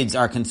 and the kids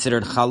are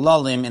considered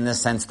Chalalim in the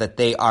sense that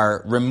they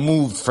are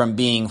removed from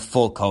being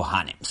full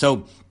Kohanim.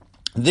 So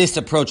this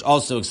approach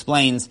also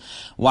explains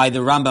why the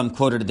Rambam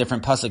quoted a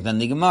different pasuk than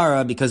the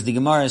Gemara, because the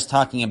Gemara is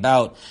talking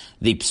about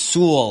the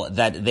psul,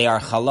 that they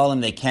are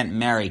chalalim, they can't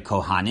marry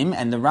Kohanim,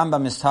 and the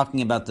Rambam is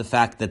talking about the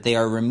fact that they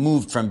are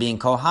removed from being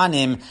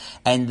Kohanim,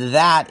 and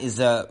that is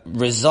a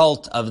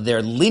result of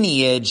their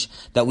lineage,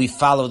 that we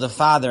follow the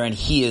father and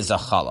he is a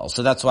chalal.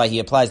 So that's why he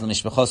applies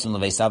l'mishpachosim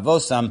leveis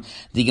avosam.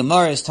 The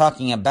Gemara is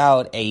talking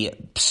about a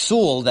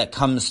psul that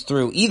comes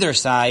through either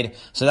side,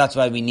 so that's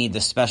why we need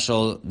the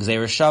special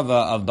Gzeir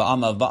Shava of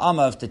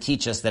Ba'amav to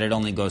teach us that it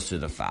only goes through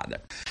the father.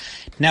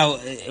 Now,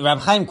 Rab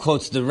Chaim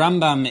quotes the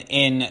Rambam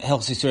in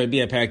Hilchos Isurei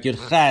Bia, Perek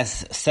Yud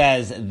Ches,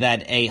 says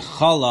that a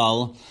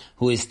Chalal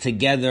who is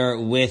together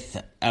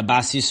with a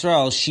Bas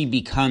Yisrael, she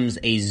becomes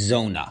a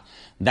Zona.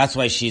 That's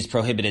why she's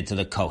prohibited to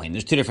the Kohen.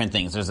 There's two different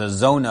things. There's a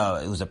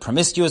Zona who's a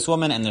promiscuous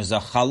woman, and there's a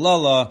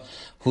Chalala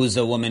who's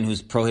a woman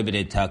who's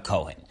prohibited to a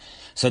Kohen.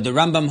 So the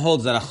Rambam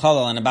holds that a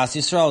Chalal and a Bas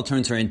Yisrael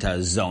turns her into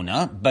a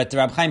Zona, but the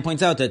Rab Chaim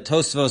points out that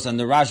Tosfos and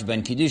the Rashba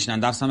and Kiddushin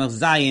and Daf Samech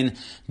Zayin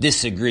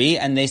disagree,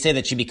 and they say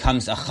that she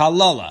becomes a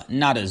Chalala,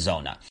 not a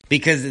Zona.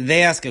 Because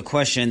they ask a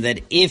question that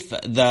if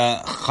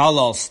the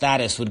Chalal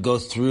status would go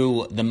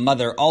through the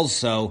mother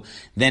also,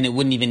 then it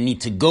wouldn't even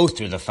need to go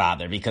through the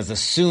father, because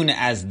as soon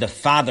as the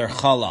father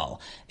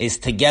Chalal is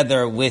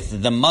together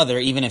with the mother,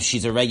 even if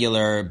she's a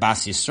regular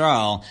Bas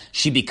Yisrael,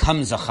 she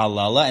becomes a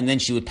Chalala, and then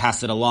she would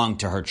pass it along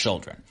to her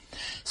children.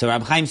 So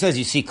Rab Chaim says,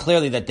 you see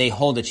clearly that they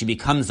hold that she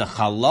becomes a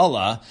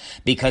Chalala,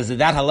 because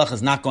that halacha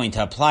is not going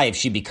to apply if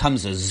she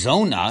becomes a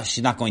Zona.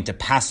 She's not going to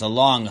pass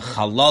along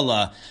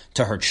Chalala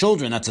to her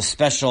children. That's a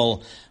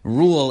special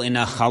rule in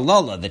a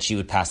Chalala that she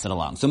would pass it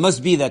along. So it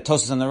must be that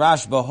Tosfos and the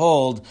Rashba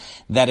hold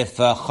that if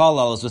a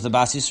Chalal is with a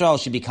Bas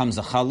Yisrael, she becomes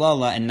a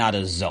Chalala and not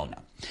a Zona.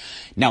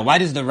 Now, why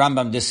does the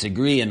Rambam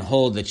disagree and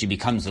hold that she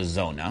becomes a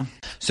Zona?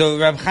 So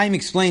Rab Chaim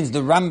explains the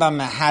Rambam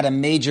had a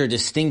major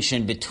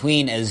distinction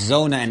between a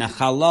Zona and a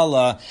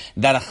Chalala,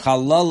 that a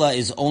Chalala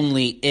is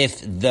only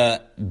if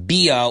the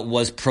Bia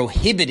was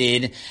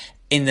prohibited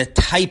in the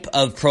type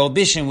of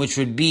prohibition which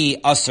would be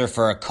usher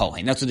for a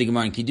Kohen. That's what the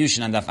Gemara in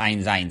Kiddushin and Daf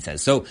Ayin Zayin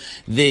says. So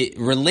the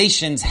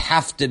relations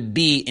have to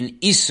be an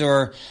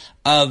Isur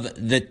of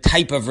the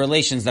type of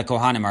relations that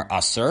Kohanim are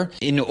usher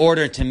in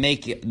order to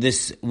make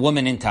this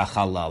woman into a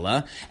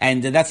Chalala.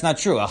 And that's not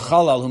true. A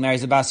Chalal who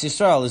marries a Bas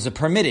Yisrael is a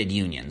permitted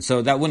union.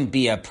 So that wouldn't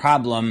be a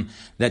problem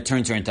that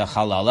turns her into a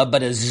Chalala.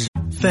 But as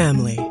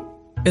family.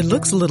 It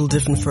looks a little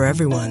different for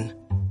everyone.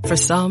 For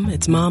some,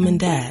 it's mom and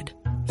dad.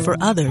 For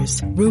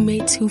others,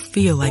 roommates who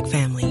feel like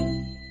family.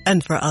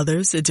 And for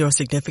others, it's your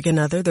significant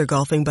other, their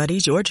golfing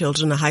buddies, your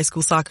children, a high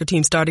school soccer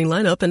team starting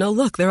lineup, and oh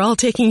look, they're all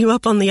taking you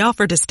up on the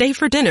offer to stay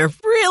for dinner,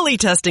 really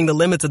testing the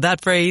limits of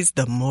that phrase,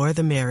 the more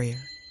the merrier.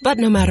 But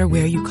no matter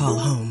where you call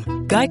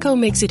home, Geico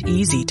makes it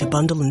easy to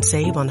bundle and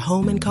save on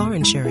home and car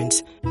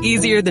insurance.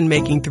 Easier than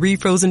making 3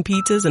 frozen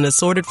pizzas and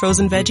assorted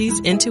frozen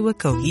veggies into a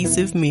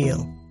cohesive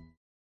meal.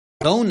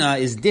 Zona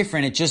is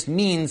different. It just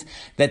means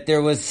that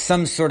there was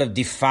some sort of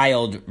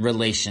defiled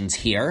relations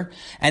here.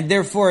 And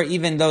therefore,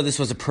 even though this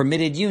was a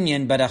permitted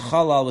union, but a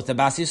halal with a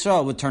Bas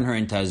Yisrael would turn her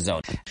into a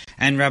Zona.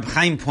 And Rab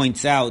Chaim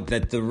points out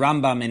that the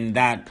Rambam in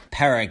that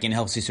parak, in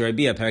Hilchos Isurei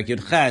Bia, parak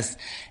Yud Ches,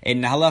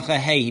 in Halacha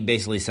Hey, he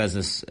basically says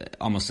this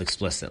almost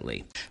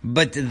explicitly.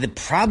 But the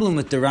problem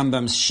with the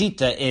Rambam's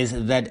Shita is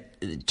that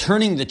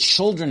turning the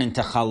children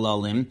into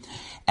halalim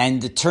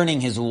and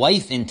turning his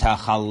wife into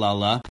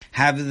halala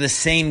have the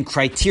same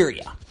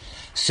criteria.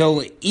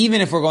 So even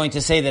if we're going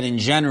to say that in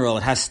general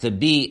it has to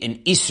be an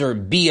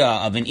Isur Bia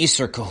of an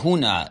Isur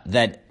Kahuna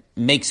that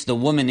makes the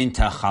woman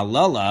into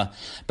halala,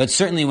 but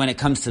certainly when it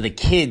comes to the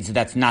kids,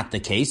 that's not the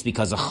case,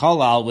 because a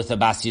halal with a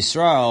Bas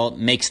Yisrael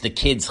makes the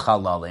kids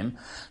halalim.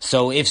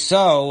 So if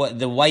so,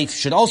 the wife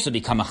should also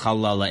become a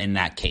halala in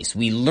that case.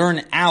 We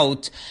learn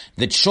out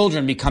the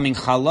children becoming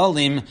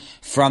halalim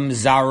from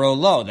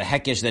Zarolo, the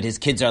hekesh that his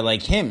kids are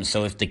like him.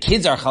 So if the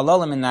kids are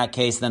halalim in that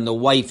case, then the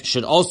wife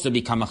should also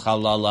become a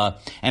halala.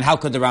 And how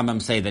could the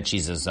Rambam say that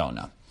she's a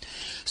zona?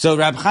 So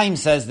Rab Chaim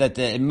says that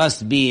it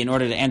must be, in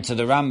order to answer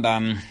the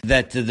Rambam,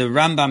 that the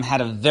Rambam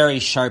had a very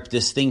sharp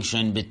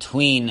distinction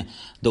between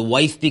the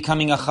wife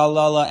becoming a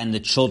halala and the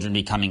children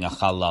becoming a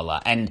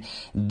halala. And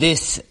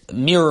this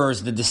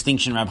mirrors the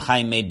distinction Rab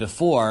Chaim made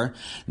before.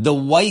 The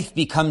wife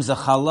becomes a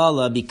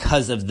halala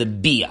because of the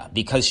bia,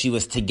 because she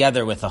was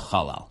together with a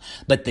halal.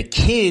 But the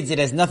kids, it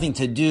has nothing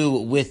to do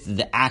with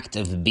the act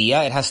of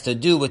bia. It has to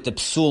do with the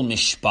psul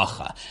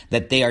mishpacha,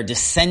 that they are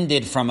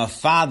descended from a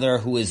father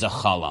who is a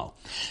halal.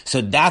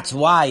 So that's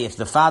why if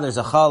the father's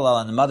a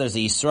halal and the mother's a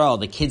Yisrael,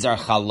 the kids are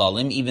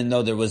halalim, even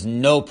though there was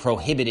no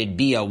prohibited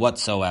bia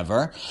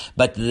whatsoever.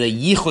 But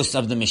the yichus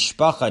of the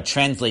mishpacha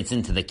translates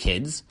into the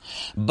kids.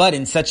 But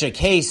in such a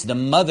case, the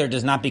mother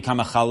does not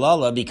become a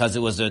halala because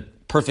it was a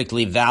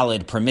perfectly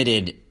valid,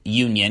 permitted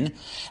union,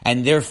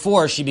 and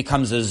therefore she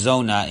becomes a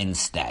zona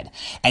instead.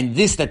 And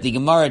this, that the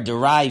Gemara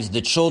derives the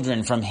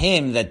children from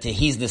him, that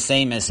he's the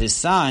same as his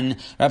son,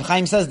 Rab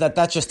Chaim says that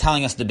that's just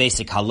telling us the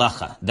basic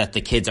halacha, that the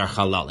kids are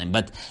halalim.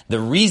 But the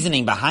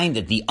reasoning behind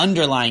it, the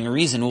underlying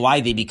reason why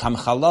they become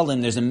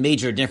halalim, there's a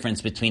major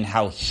difference between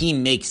how he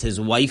makes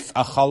his wife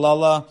a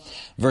halala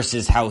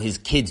versus how his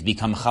kids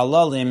become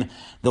halalim.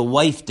 The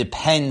wife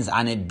depends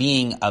on it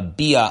being a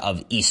bia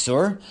of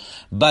Isur,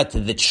 but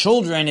the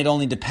children, it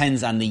only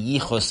depends on the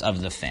yichus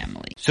of the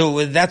family.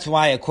 So that's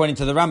why, according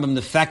to the Rambam,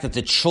 the fact that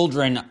the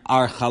children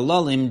are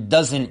halalim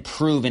doesn't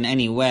prove in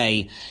any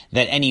way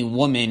that any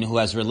woman who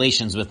has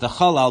relations with the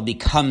halal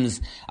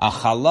becomes a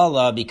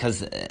halala,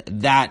 because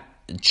that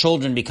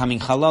children becoming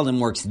halalim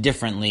works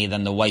differently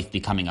than the wife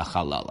becoming a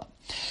halala.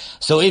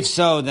 So if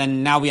so,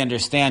 then now we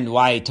understand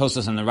why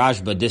Tosfos and the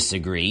Rashba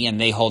disagree, and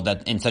they hold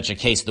that in such a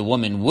case the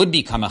woman would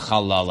become a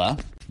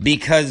halala,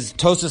 because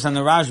Tosfos and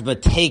the Rashba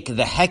take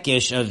the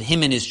hekesh of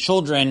him and his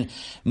children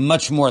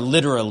much more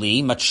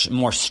literally, much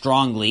more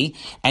strongly,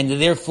 and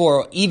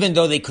therefore, even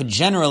though they could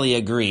generally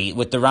agree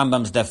with the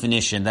Rambam's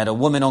definition that a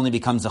woman only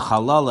becomes a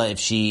halala if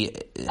she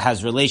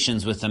has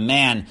relations with a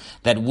man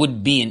that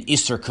would be an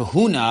Isur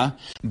Kahuna,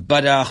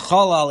 but a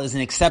halal is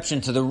an exception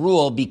to the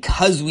rule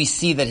because we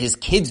see that his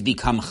kids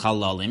become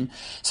halalim,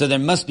 so there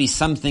must be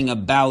something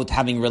about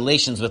having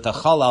relations with a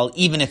halal,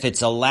 even if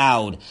it's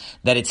allowed,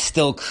 that it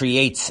still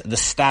creates the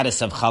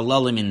status of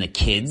halalim in the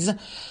kids.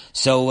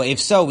 So if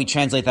so, we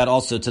translate that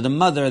also to the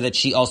mother, that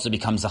she also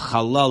becomes a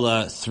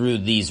halala through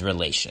these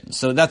relations.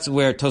 So that's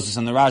where Tosfos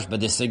and the Rashba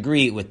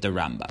disagree with the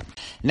Rambam.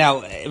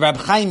 Now, Rab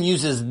Chaim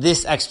uses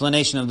this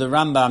explanation of the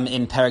Rambam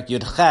in Parak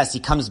Yud Ches.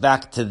 He comes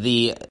back to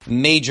the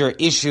major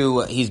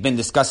issue he's been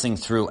discussing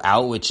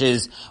throughout, which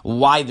is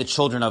why the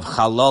children of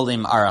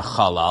halalim are a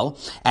halal.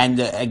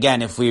 And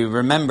again, if we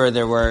remember,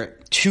 there were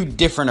two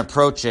different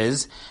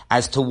approaches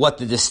as to what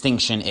the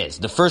distinction is.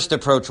 The first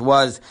approach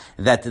was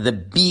that the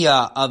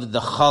bia of the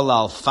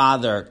halal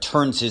father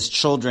turns his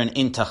children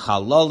into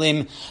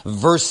halalim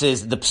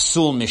versus the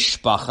psul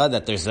mishpacha,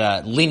 that there's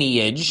a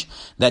lineage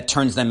that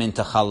turns them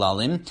into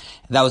halalim.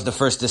 That was the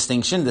first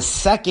distinction. The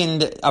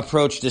second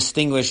approach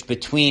distinguished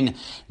between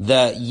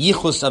the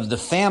yichus of the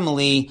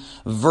family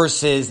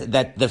versus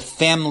that the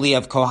family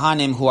of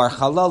kohanim who are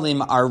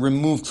halalim are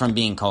removed from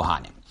being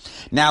kohanim.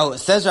 Now,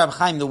 says Rab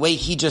Chaim, the way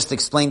he just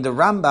explained the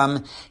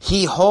Rambam,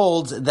 he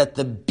holds that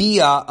the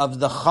bia of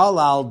the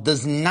halal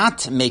does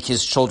not make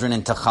his children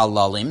into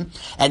halalim,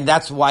 and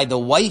that's why the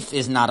wife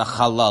is not a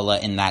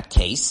halala in that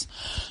case.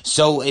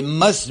 So it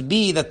must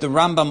be that the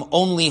Rambam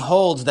only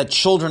holds that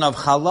children of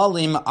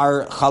halalim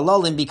are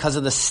halalim because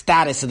of the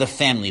status of the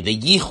family, the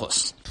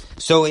yichus.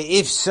 So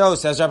if so,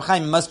 says Rab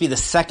Chaim, must be the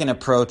second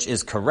approach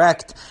is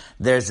correct,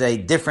 there's a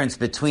difference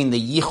between the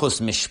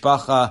yichus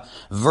mishpacha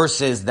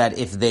versus that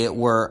if they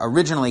were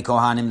originally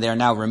Kohanim, they are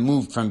now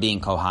removed from being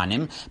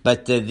Kohanim.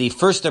 But the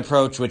first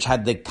approach, which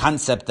had the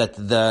concept that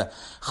the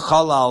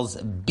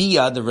Chalal's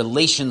bia, the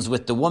relations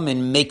with the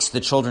woman, makes the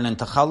children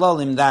into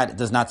Chalalim, that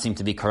does not seem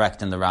to be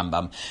correct in the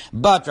Rambam.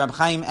 But Rab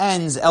Chaim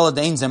ends,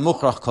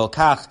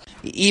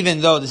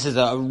 even though this is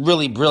a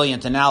really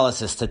brilliant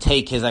analysis to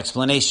take his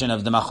explanation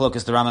of the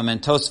Machlokas, the Rambam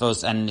and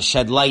Tosfos, and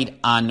shed light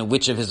on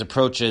which of his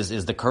approaches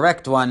is the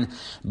correct one,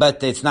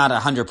 but it's not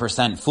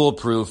 100%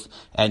 foolproof,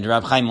 and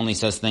Rab Chaim only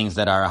says things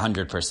that are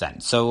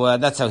 100%. So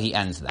that's how he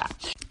ends that.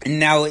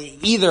 Now,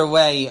 either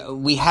way,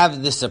 we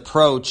have this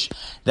approach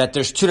that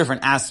there's two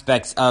different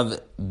aspects of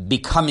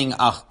becoming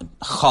a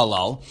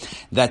chalal,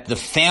 that the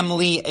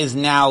family is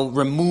now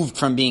removed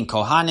from being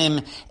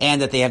kohanim,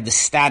 and that they have the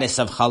status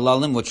of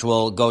chalalim, which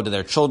will go to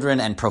their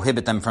children and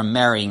prohibit them from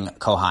marrying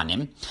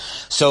kohanim.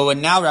 So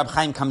now Rab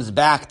Chaim comes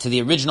back to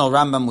the original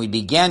Rambam we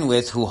began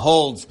with, who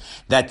holds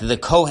that the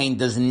kohen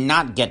does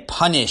not get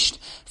punished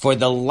for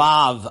the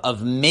lav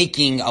of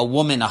making a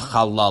woman a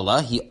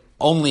chalala.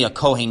 Only a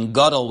Kohen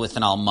Gadol with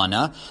an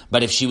Almana,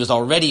 but if she was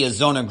already a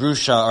Zona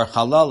Grusha or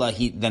Chalala,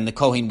 then the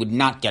Kohen would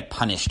not get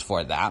punished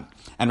for that.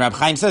 And Rab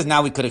Chaim says,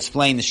 now we could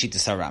explain the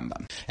Shittas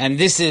HaRambam. And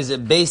this is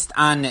based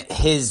on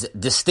his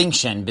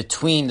distinction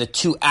between the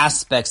two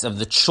aspects of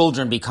the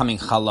children becoming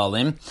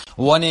Chalalim.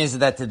 One is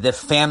that the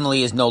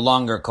family is no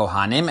longer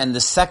Kohanim, and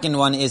the second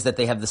one is that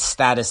they have the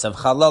status of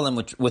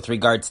Chalalim with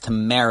regards to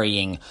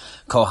marrying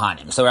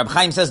Kohanim. So Rab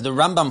Chaim says the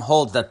Rambam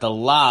holds that the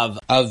lav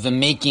of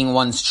making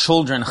one's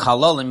children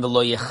Chalalim,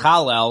 v'lo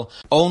yechalel,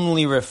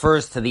 only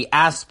refers to the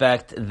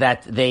aspect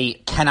that they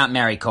cannot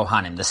marry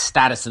Kohanim. The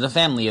status of the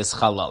family is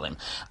Chalalim.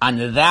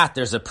 On that,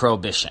 there's a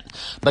prohibition.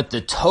 But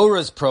the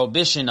Torah's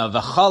prohibition of a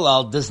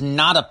halal does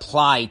not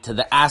apply to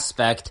the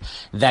aspect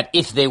that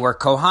if they were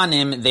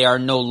Kohanim, they are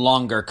no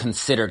longer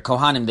considered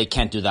Kohanim, they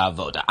can't do the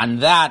avoda. On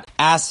that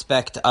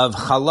aspect of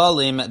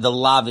halalim, the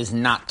lav is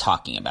not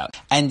talking about.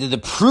 And the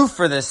proof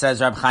for this, says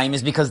Rab Chaim,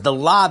 is because the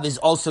lav is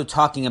also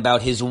talking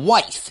about his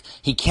wife.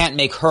 He can't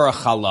make her a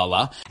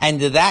halala.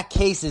 And that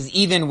case is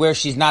even where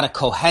she's not a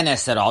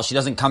kohenes at all. She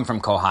doesn't come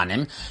from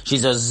Kohanim.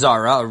 She's a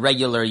zara, a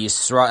regular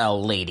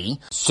Yisrael lady.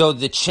 So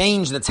the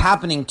change that's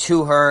happening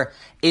to her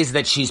is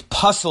that she's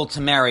puzzled to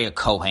marry a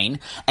Kohen,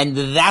 and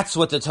that's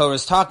what the Torah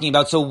is talking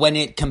about. So when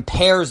it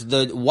compares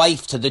the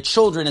wife to the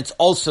children, it's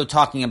also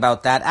talking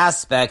about that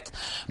aspect,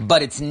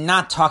 but it's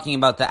not talking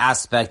about the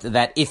aspect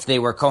that if they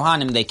were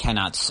Kohanim, they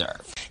cannot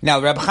serve.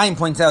 Now, Reb Chaim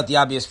points out the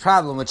obvious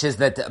problem, which is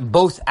that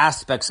both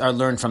aspects are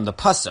learned from the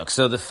Pasuk.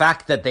 So the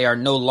fact that they are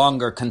no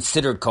longer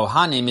considered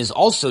Kohanim is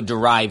also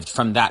derived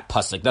from that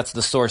Pasuk. That's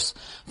the source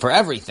for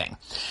everything.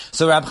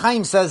 So Reb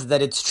Chaim says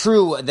that it's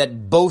true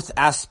that both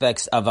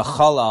aspects of a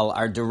Chalal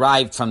are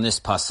derived from this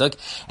pasuk,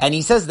 and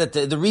he says that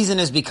the reason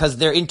is because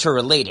they're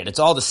interrelated. It's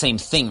all the same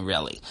thing,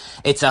 really.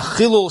 It's a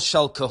chilul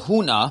shel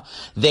kahuna.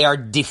 They are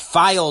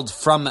defiled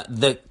from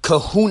the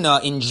kahuna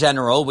in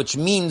general, which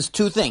means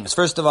two things.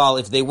 First of all,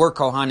 if they were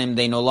kohanim,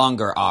 they no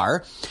longer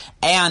are,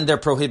 and they're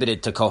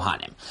prohibited to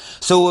kohanim.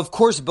 So, of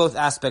course, both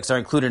aspects are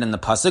included in the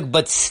pasuk,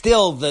 but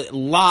still the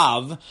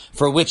lav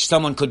for which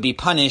someone could be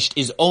punished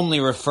is only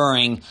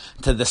referring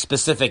to the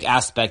specific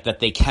aspect that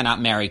they cannot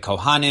marry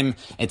kohanim.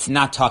 It's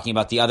not talking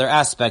about the other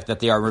aspect that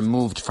they are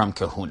removed from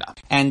kahuna.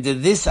 And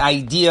this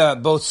idea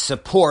both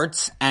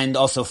supports and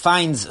also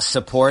finds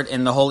support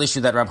in the whole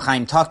issue that Rab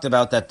Chaim talked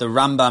about, that the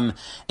Rambam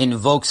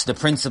invokes the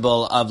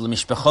principle of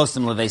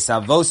l'mishpechosim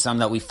leveisavosam,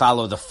 that we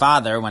follow the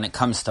father when it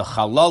comes to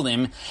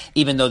chalalim,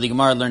 even though the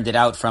Gemara learned it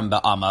out from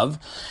Ba'amav.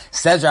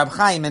 Says Rab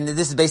Chaim, and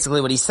this is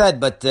basically what he said,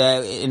 but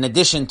in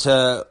addition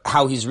to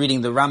how he's reading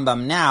the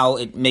Rambam now,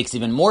 it makes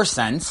even more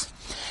sense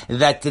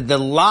that the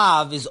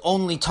lav is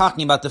only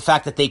talking about the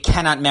fact that they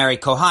cannot marry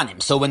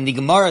Kohanim. So when the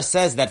Gemara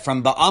says that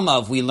from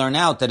Ba'amav we learn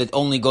out that it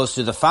only goes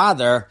to the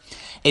father,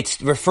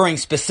 it's referring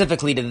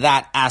specifically to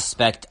that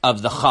aspect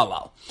of the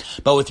Chalal.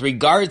 But with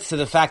regards to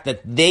the fact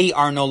that they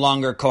are no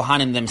longer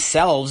Kohanim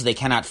themselves, they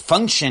cannot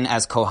function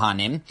as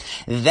Kohanim,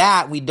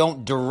 that we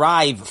don't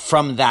derive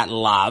from that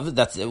lav.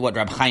 That's what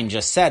Rab Chaim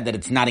just said, that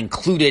it's not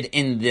included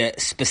in the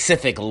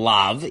specific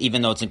lav,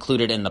 even though it's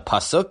included in the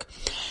pasuk.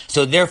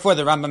 So therefore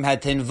the Rambam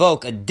had to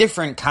invoke a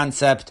different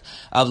concept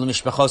of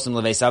l'mishpechosim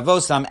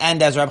leveisavosam,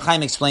 and as Rab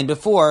Chaim explained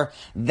before,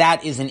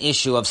 that is an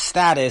issue of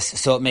status,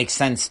 so it makes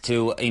sense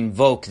to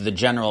invoke the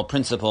general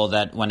principle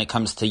that when it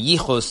comes to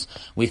yichus,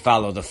 we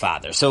follow the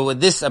father. So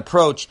with this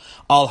approach,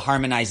 all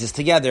harmonizes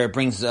together. It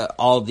brings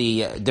all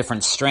the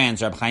different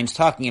strands Rab Chaim's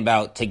talking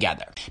about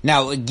together.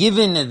 Now,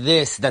 given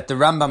this, that the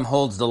Rambam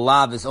holds the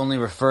lav is only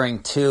referring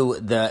to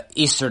the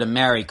Isur to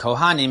marry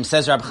Kohanim,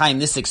 says Rab Chaim,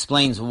 this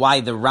explains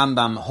why the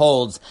Rambam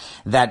holds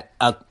that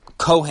a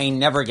Kohen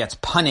never gets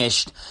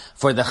punished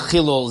for the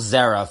chilul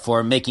zera,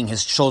 for making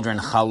his children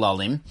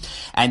chalalim.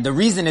 And the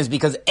reason is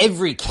because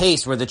every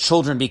case where the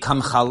children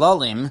become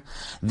chalalim,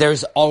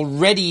 there's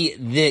already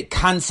the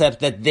concept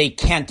that they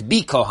can't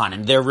be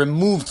kohanim. They're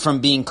removed from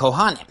being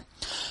kohanim.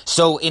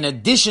 So in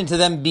addition to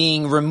them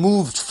being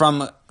removed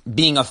from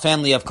being a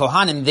family of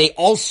Kohanim, they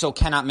also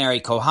cannot marry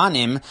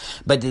Kohanim,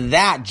 but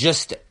that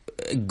just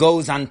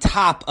goes on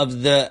top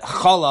of the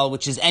chalal,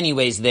 which is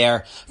anyways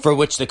there, for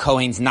which the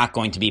Kohen's not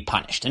going to be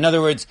punished. In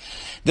other words,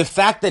 the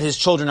fact that his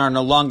children are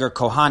no longer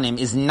Kohanim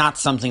is not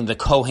something the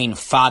Kohen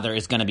father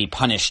is going to be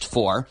punished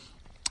for,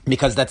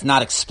 because that's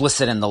not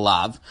explicit in the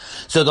law.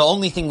 So the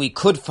only thing we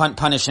could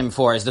punish him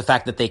for is the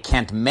fact that they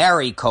can't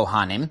marry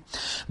Kohanim.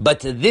 But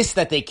this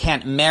that they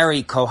can't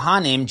marry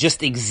Kohanim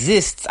just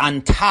exists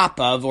on top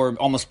of, or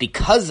almost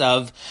because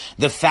of,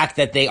 the fact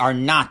that they are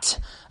not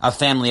a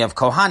family of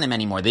Kohanim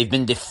anymore. They've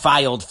been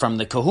defiled from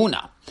the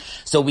kahuna.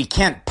 So we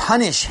can't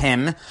punish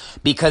him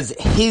because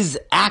his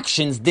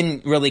actions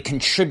didn't really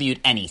contribute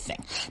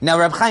anything. Now,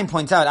 Reb Chaim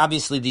points out,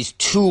 obviously, these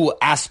two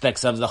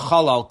aspects of the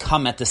chalal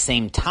come at the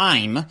same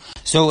time.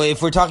 So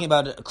if we're talking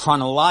about it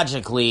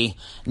chronologically,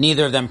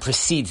 neither of them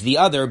precedes the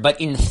other. But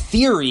in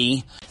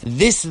theory,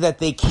 this that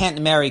they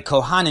can't marry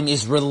Kohanim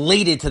is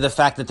related to the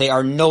fact that they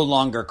are no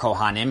longer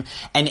Kohanim.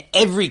 And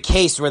every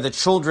case where the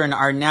children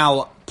are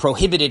now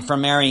prohibited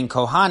from marrying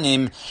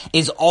Kohanim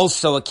is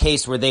also a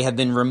case where they have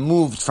been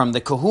removed from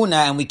the kahuna,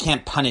 and we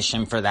can't punish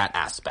him for that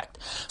aspect.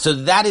 So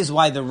that is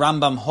why the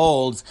Rambam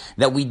holds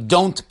that we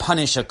don't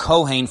punish a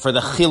Kohen for the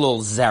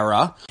chilul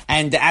zera.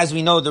 And as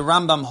we know, the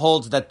Rambam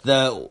holds that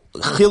the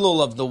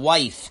chilul of the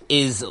wife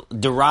is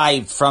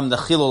derived from the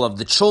chilul of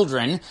the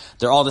children.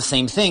 They're all the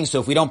same thing. So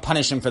if we don't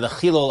punish him for the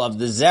chilul of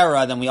the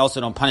zera, then we also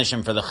don't punish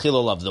him for the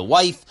chilul of the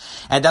wife.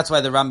 And that's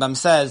why the Rambam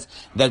says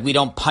that we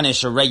don't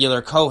punish a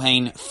regular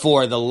Kohen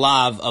for the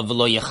lav of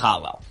lo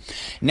yechalel.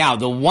 Now,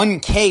 the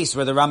one case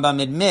where the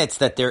Rambam admits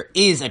that there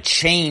is a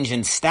change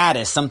in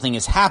status, something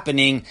is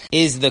happening,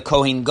 is the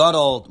Kohen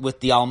Gadol with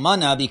the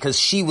Almana, because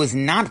she was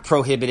not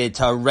prohibited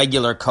to a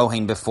regular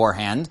Kohen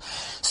beforehand.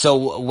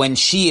 So when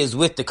she is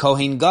with the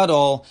Kohen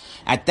Gadol,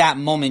 at that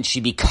moment she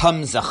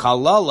becomes a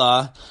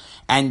Chalala,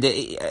 and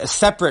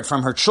separate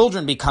from her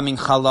children becoming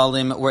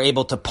Chalalim, we're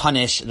able to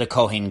punish the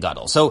Kohen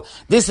Gadol. So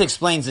this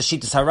explains the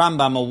Shittas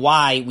HaRambam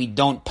why we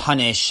don't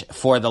punish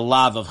for the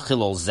lav of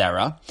Chilul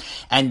Zera.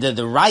 And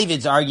the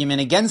Ravid's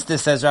argument against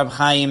this, says Reb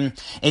Chaim,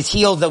 is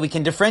he holds that we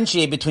can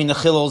differentiate between the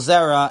Chilul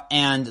Zera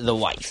and the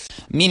wife.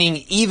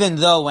 Meaning, even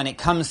though when it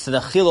comes to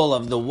the Chilul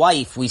of the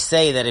wife, we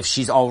say that if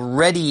she's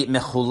already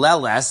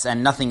Mechuleles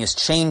and nothing is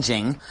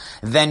changing,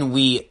 then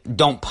we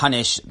don't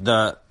punish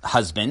the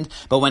husband.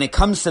 But when it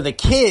comes to the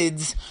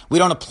kids, we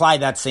don't apply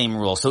that same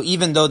rule. So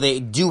even though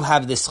they do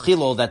have this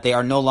chilul that they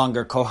are no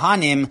longer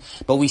Kohanim,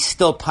 but we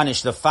still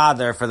punish the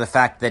father for the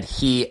fact that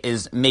he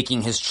is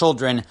making his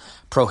children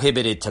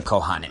prohibited to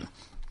Kohanim.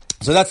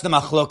 So that's the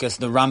machlokas,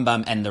 the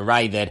Rambam and the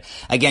Ravid,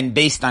 again,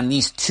 based on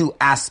these two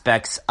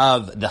aspects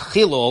of the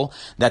chilul,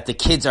 that the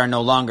kids are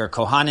no longer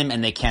Kohanim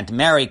and they can't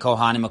marry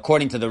Kohanim.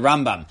 According to the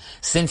Rambam,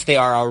 since they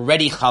are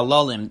already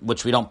chalalim,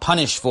 which we don't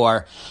punish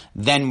for,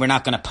 then we're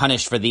not going to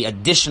punish for the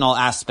additional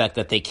aspect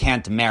that they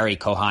can't marry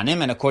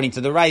Kohanim. And according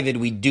to the Ravid,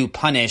 we do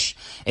punish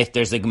if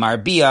there's a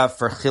Gemar Bia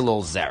for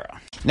chilul zera.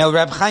 Now,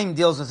 Reb Chaim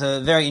deals with a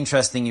very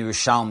interesting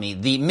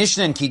Yerushalmi. The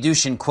Mishnah in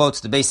Kiddushin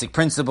quotes the basic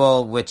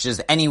principle, which is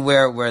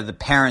anywhere where the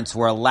parents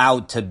were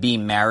allowed to be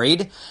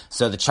married,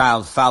 so the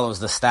child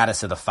follows the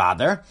status of the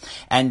father.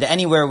 And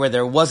anywhere where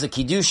there was a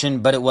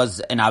Kiddushin, but it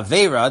was an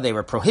Aveira, they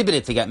were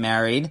prohibited to get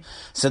married,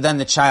 so then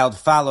the child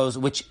follows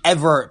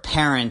whichever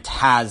parent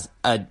has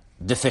a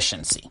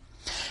deficiency.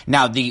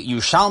 Now, the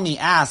Yerushalmi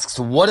asks,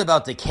 what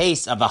about the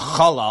case of a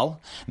Chalal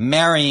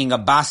marrying a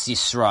Bas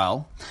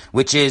Yisrael,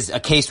 which is a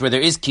case where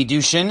there is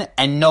Kiddushin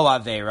and no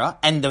Aveira,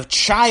 and the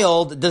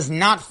child does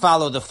not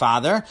follow the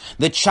father,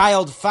 the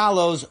child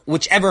follows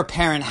whichever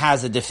parent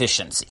has a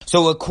deficiency.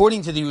 So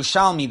according to the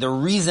Yerushalmi, the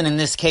reason in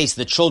this case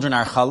the children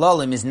are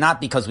Chalalim is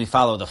not because we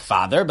follow the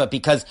father, but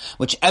because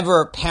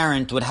whichever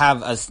parent would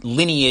have a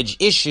lineage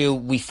issue,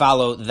 we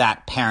follow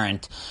that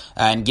parent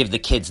and give the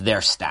kids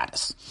their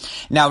status.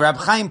 Now, Reb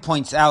Chaim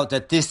points out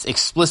that this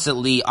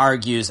explicitly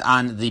argues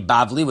on the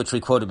Bavli, which we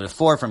quoted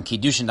before from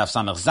Kiddushin Daf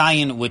Samech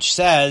Zayin, which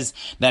says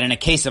that in a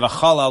case of a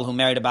Chalal who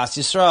married a Bas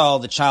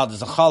Yisrael, the child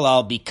is a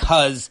Chalal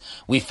because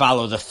we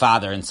follow the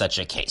father in such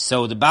a case.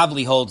 So the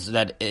Bavli holds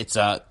that it's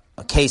a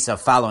case of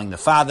following the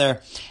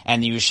father,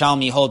 and the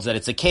Yerushalmi holds that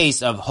it's a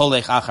case of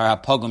Holech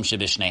Achar HaPogum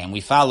Shebishneim.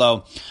 We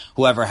follow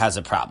whoever has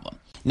a problem.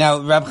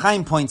 Now, Reb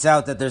Chaim points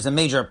out that there's a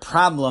major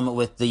problem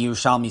with the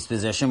Yerushalmi's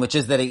position, which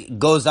is that it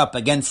goes up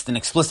against an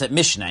explicit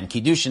Mishnah. In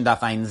Kiddushin Daf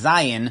Ayin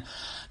Zayin,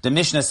 the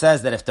Mishnah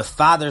says that if the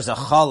father's a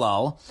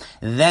Chalal,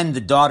 then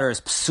the daughter is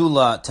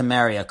psula to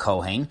marry a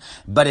Kohen.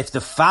 But if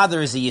the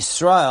father is a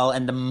Yisrael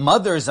and the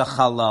mother's a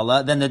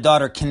Chalala, then the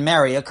daughter can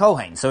marry a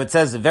Kohen. So it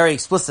says very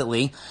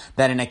explicitly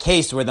that in a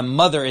case where the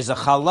mother is a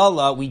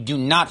Chalala, we do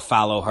not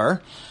follow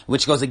her,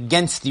 which goes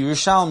against the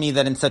Yerushalmi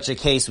that in such a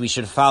case we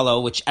should follow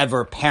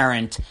whichever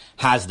parent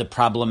has the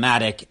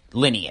problematic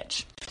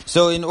lineage.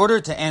 So in order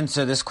to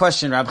answer this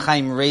question, Rab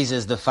Chaim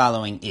raises the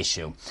following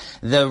issue.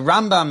 The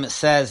Rambam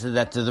says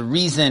that the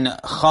reason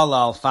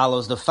Chalal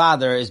follows the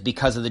father is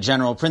because of the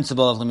general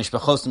principle of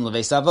L'mishpachosim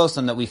L'veis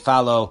Avosam, that we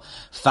follow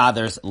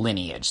father's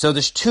lineage. So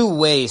there's two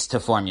ways to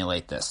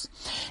formulate this.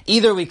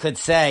 Either we could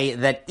say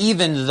that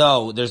even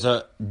though there's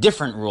a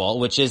different rule,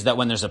 which is that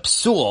when there's a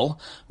psul,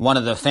 one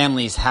of the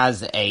families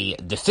has a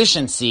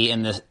deficiency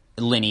in the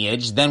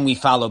lineage, then we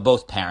follow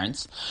both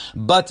parents.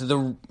 But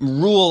the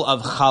rule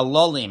of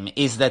chalalim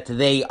is that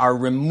they are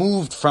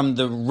removed from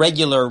the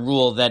regular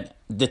rule that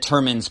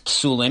determines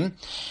psulim,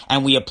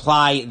 and we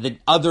apply the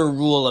other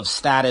rule of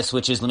status,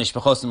 which is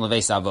l'mishpachosim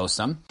l'veis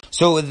avosam.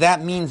 So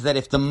that means that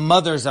if the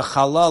mother's a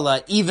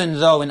chalala, even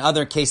though in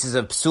other cases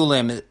of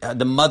psulim,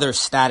 the mother's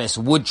status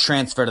would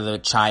transfer to the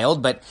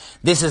child, but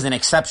this is an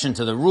exception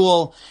to the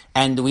rule,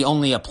 and we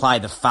only apply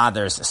the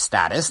father's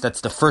status.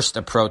 That's the first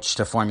approach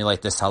to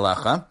formulate this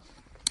halacha.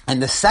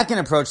 And the second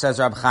approach, says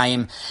Rab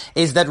Chaim,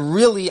 is that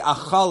really a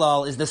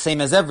chalal is the same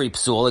as every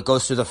psul. It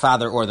goes through the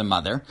father or the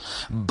mother.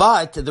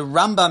 But the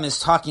Rambam is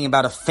talking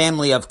about a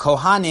family of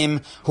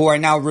Kohanim who are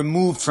now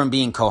removed from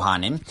being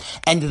Kohanim.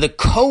 And the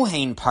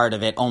Kohen part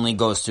of it only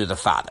goes through the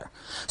father.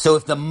 So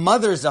if the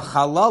mother's a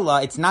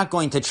chalala, it's not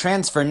going to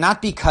transfer,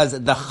 not because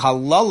the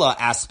chalala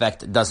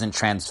aspect doesn't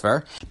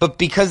transfer, but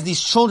because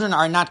these children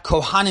are not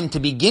Kohanim to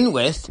begin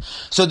with,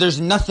 so there's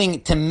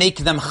nothing to make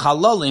them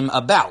chalalim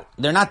about.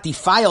 They're not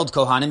defiled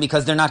Kohanim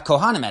because they're not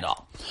Kohanim at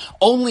all.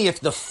 Only if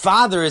the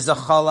father is a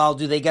halal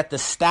do they get the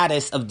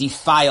status of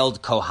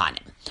defiled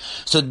Kohanim.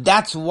 So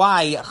that's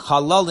why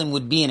halalim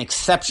would be an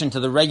exception to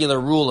the regular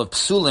rule of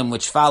psulim,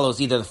 which follows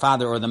either the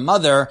father or the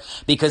mother,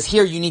 because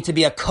here you need to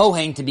be a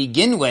kohen to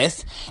begin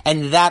with,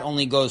 and that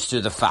only goes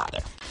through the father.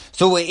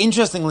 So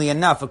interestingly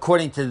enough,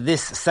 according to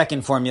this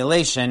second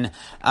formulation,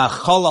 a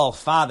halal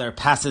father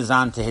passes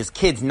on to his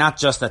kids not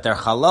just that they're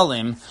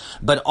halalim,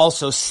 but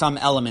also some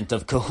element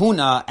of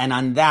kahuna, and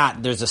on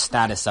that there's a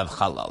status of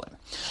halalim.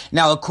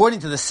 Now, according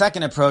to the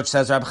second approach,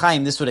 says Rab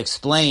Chaim, this would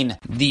explain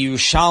the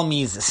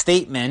Yerushalmi's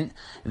statement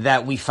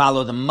that we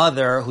follow the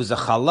mother who's a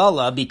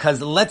halala,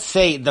 because let's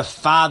say the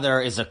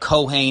father is a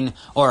kohen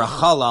or a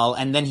halal,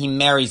 and then he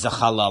marries a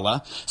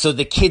halala, so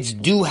the kids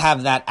do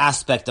have that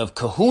aspect of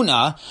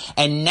kahuna,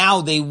 and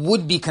now they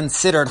would be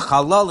considered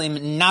halalim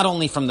not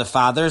only from the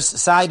father's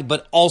side,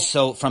 but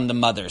also from the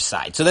mother's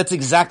side. So that's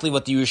exactly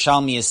what the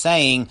Yerushalmi is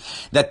saying,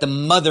 that the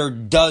mother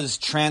does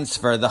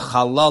transfer the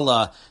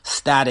halala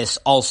status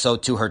also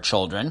to her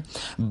children.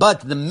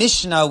 But the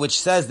Mishnah, which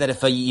says that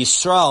if a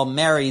Yisrael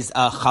marries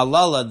a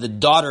halala, the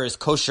daughter is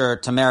kosher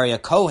to marry a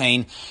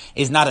kohen,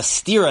 is not a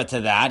stira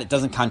to that. It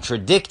doesn't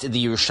contradict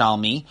the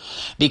Yerushalmi,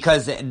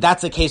 because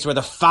that's a case where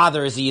the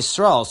father is a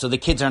Yisrael, so the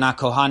kids are not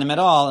kohanim at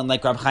all, and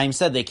like Rab Chaim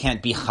said, they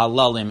can't be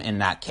halalim in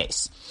that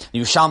case.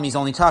 The Yerushalmi is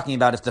only talking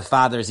about if the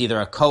father is either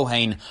a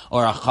kohen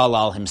or a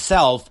halal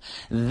himself,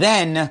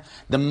 then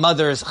the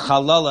mother's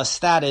halala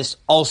status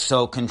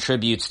also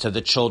contributes to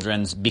the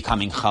children's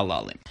becoming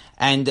halalim.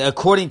 And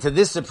according to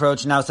this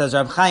approach, now says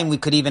Rab Chaim, we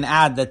could even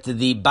add that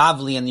the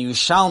Bavli and the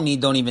Yerushalmi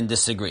don't even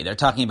disagree. They're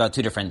talking about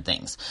two different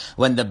things.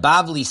 When the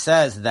Bavli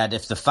says that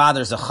if the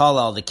father's a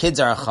halal, the kids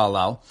are a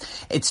halal,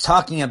 it's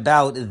talking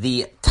about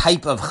the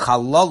type of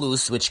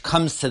halalus which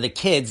comes to the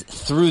kids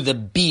through the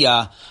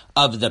bia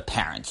of the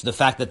parents, the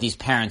fact that these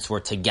parents were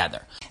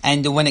together.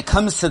 And when it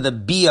comes to the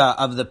bia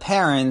of the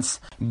parents,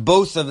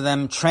 both of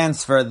them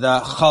transfer the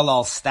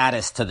halal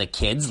status to the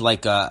kids,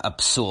 like a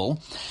psul.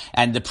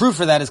 And the proof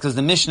for that is because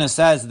the Mishnah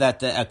says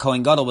that a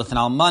Kohen Gadol with an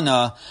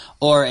almana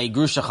or a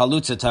grusha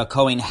chalutza to a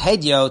Kohen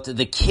hedyot,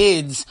 the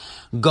kids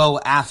go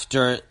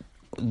after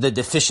the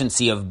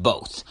deficiency of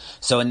both.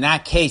 So in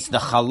that case, the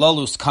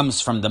halalus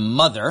comes from the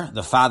mother.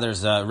 The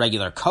father's a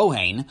regular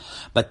kohen,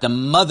 but the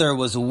mother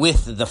was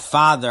with the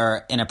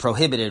father in a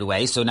prohibited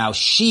way. So now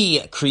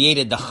she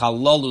created the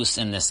halalus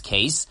in this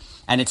case,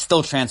 and it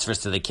still transfers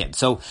to the kid.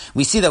 So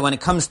we see that when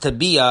it comes to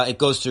bia, it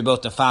goes through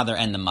both the father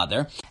and the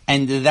mother.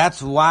 And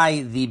that's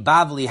why the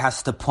Bavli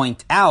has to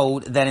point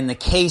out that in the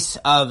case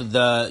of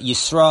the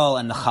Yisrael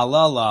and the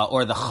halala,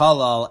 or the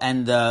halal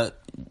and the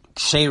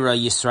Sheira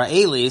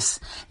Yisraelis,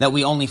 that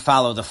we only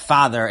follow the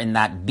father in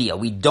that bia.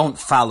 We don't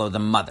follow the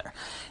mother.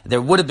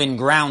 There would have been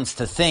grounds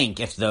to think,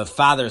 if the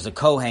father is a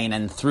kohen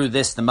and through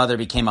this the mother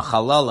became a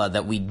halala,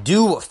 that we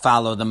do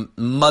follow the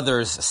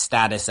mother's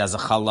status as a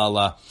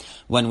halala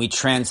when we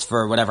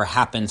transfer whatever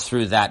happens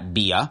through that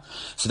bia.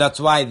 So that's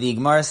why the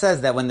Gemara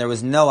says that when there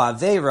was no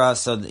aveira,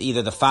 so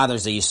either the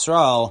father's a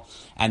Yisrael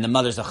and the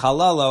mother's a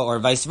halala, or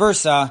vice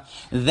versa,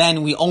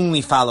 then we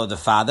only follow the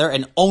father,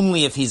 and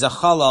only if he's a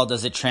halal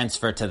does it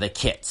transfer to the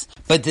kids.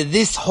 But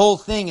this whole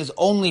thing is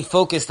only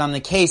focused on the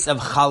case of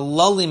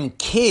halalim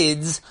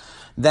kids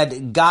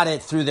that got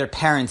it through their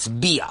parents'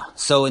 bia.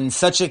 So in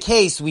such a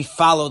case, we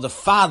follow the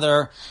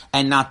father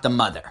and not the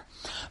mother.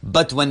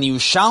 But when the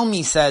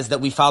Yerushalmi says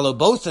that we follow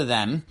both of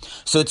them,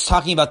 so it's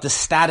talking about the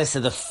status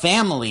of the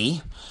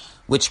family,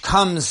 which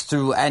comes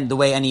through, and the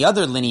way any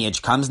other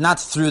lineage comes, not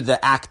through the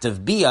act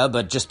of bia,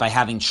 but just by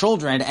having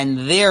children,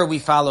 and there we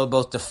follow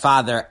both the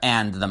father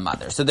and the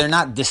mother. So they're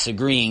not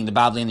disagreeing, the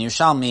Bavli and the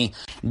Yerushalmi.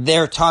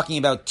 They're talking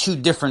about two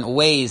different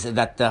ways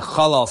that the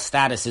halal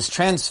status is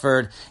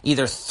transferred,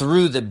 either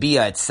through the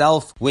bia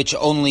itself, which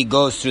only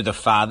goes through the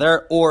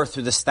father, or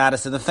through the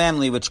status of the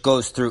family, which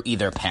goes through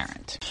either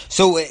parent.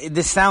 So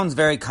this sounds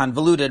very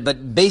convoluted,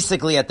 but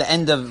basically at the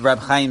end of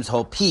Reb Chaim's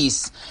whole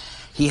piece,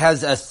 he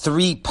has a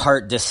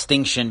three-part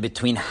distinction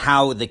between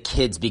how the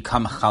kids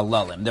become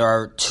halalim. There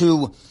are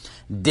two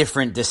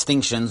different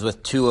distinctions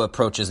with two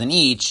approaches in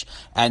each,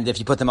 and if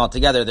you put them all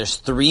together, there's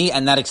three,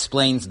 and that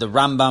explains the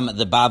Rambam,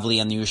 the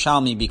Bavli, and the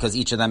Yerushalmi, because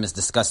each of them is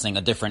discussing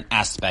a different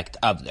aspect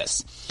of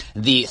this.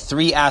 The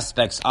three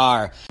aspects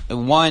are,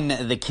 one,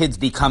 the kids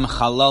become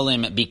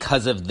halalim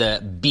because of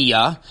the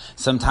bia.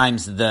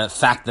 Sometimes the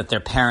fact that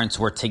their parents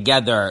were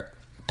together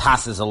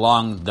passes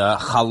along the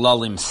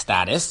halalim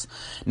status.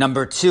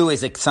 Number two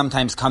is it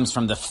sometimes comes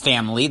from the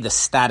family. The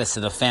status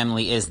of the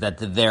family is that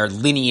their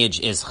lineage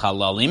is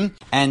halalim.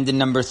 And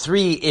number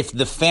three, if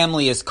the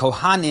family is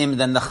kohanim,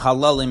 then the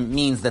halalim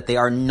means that they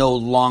are no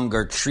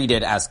longer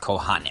treated as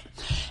kohanim.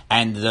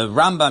 And the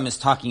Rambam is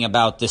talking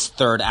about this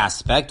third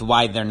aspect,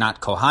 why they're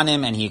not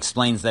kohanim, and he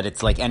explains that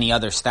it's like any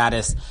other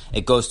status.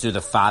 It goes through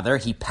the father.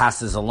 He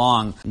passes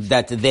along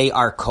that they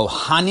are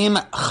kohanim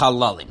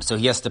halalim. So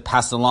he has to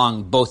pass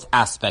along both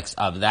aspects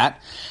of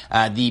that.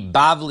 The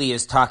Bavli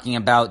is talking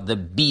about the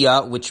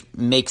bia, which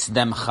makes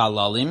them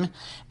halalim.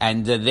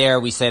 And there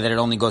we say that it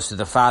only goes to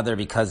the father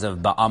because of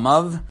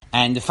ba'amav.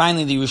 And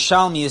finally, the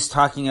Yerushalmi is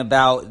talking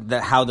about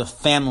how the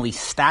family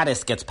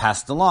status gets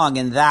passed along,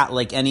 and that,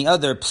 like any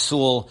other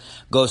psul,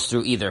 goes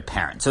through either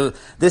parent. So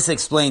this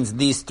explains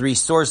these three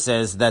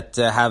sources that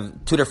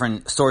have two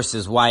different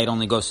sources why it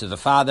only goes through the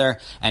father,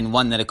 and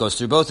one that it goes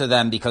through both of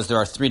them, because there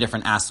are three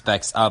different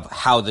aspects of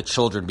how the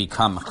children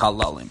become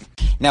halalim.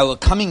 Now,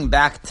 coming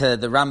back to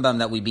the Rambam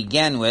that we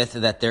began with,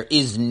 that there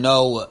is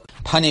no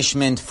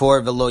punishment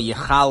for velo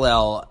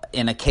yechalel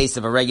in a case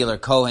of a regular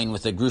kohen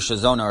with a grusha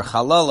zona or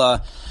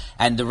chalala,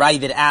 and the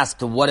Ravid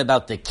asked, what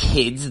about the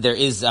kids? There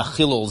is a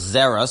chilul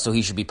zera, so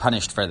he should be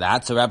punished for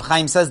that. So Reb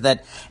Chaim says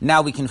that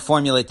now we can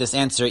formulate this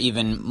answer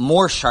even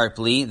more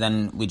sharply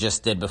than we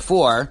just did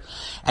before,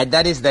 and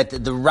that is that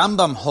the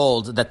Rambam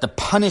holds that the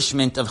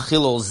punishment of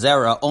chilul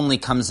zera only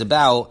comes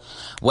about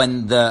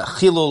when the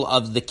chilul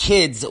of the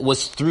kids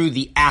was through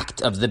the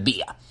act of the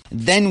bia.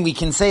 Then we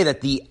can say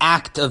that the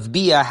act of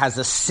bia has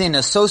a sin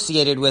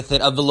associated with it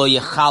of velo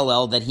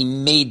yechalel, that he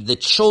made the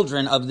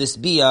children of this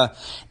bia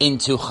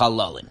into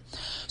halalim.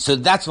 So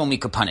that's when we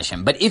could punish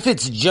him. But if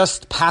it's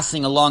just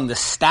passing along the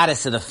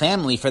status of the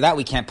family, for that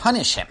we can't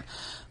punish him.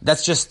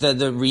 That's just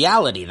the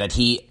reality, that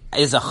he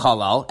is a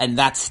halal, and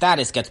that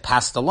status gets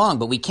passed along,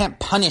 but we can't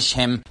punish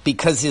him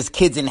because his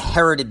kids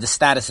inherited the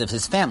status of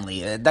his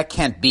family. That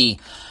can't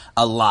be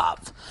a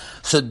lav.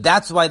 So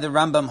that's why the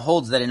Rambam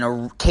holds that in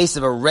a case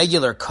of a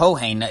regular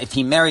kohen, if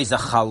he marries a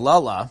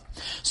halala,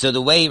 so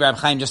the way Reb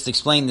Chaim just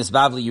explained this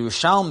Bavli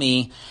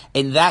Yerushalmi,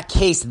 in that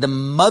case, the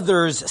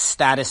mother's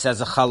status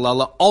as a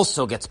halala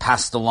also gets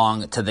passed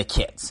along to the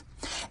kids.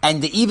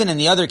 And even in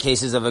the other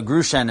cases of a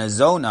grusha and a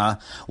zona,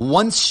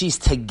 once she's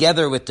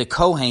together with the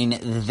kohen,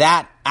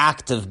 that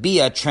act of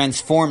bia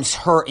transforms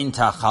her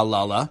into a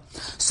halala.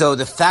 So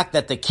the fact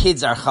that the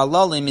kids are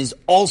halalim is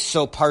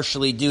also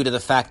partially due to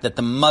the fact that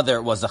the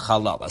mother was a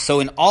halala.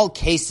 So in all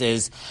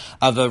cases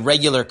of a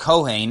regular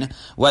kohen,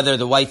 whether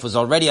the wife was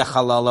already a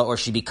halala or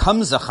she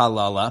becomes a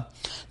halala,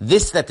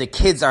 this that the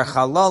kids are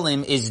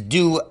halalim is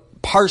due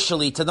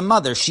partially to the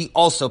mother. She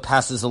also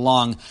passes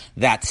along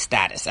that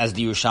status, as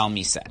the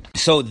Yerushalmi said.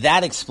 So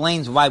that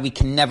explains why we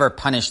can never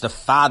punish the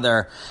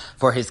father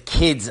for his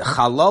kids'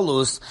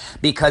 halalus,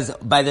 because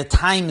by the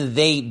time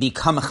they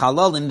become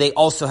halalim, they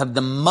also have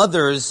the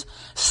mother's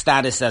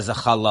status as a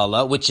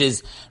halala, which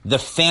is the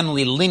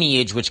family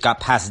lineage which got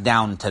passed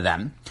down to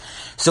them.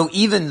 So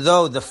even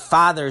though the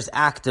father's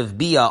act of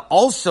bia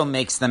also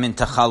makes them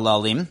into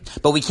halalim,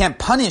 but we can't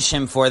punish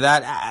him for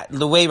that,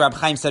 the way Rab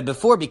Chaim said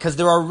before, because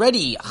they're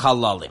already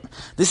halalim.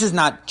 This is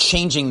not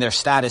changing their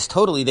status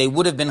totally. They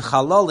would have been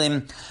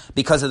halalim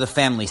because of the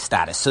family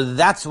status. So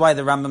that's why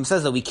the Rambam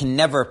says that we can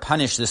never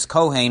punish this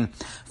kohen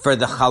for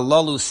the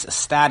halalus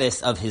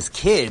status of his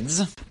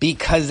kids,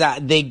 because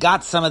they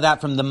got some of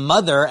that from the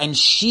mother, and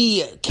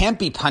she can't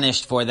be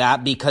punished for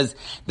that because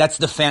that's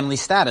the family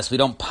status. We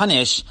don't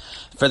punish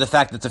for the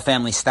fact that the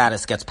family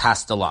status gets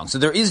passed along. So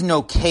there is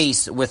no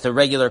case with a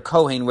regular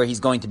kohen where he's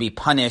going to be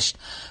punished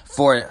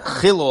for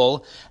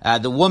chilul.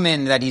 The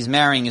woman that he's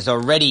marrying is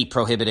already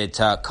prohibited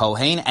to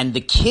kohen, and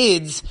the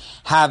kids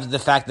have the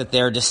fact that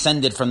they're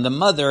descended from the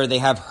mother. They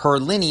have her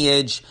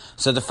lineage,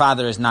 so the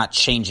father is not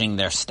changing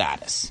their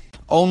status.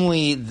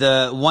 Only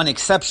the one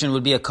exception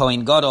would be a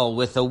Kohen Gadol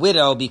with a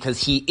widow,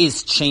 because he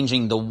is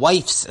changing the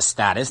wife's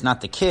status,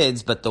 not the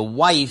kids, but the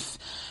wife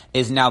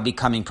is now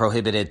becoming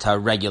prohibited to a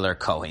regular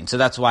Kohen. So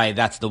that's why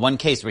that's the one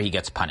case where he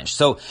gets punished.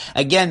 So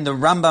again, the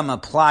Rambam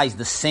applies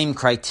the same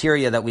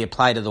criteria that we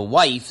apply to the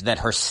wife, that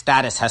her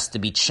status has to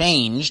be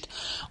changed,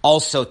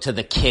 also to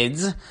the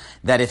kids,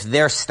 that if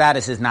their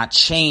status is not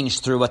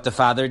changed through what the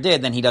father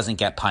did, then he doesn't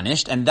get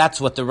punished. And that's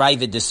what the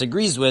Ravid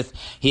disagrees with.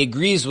 He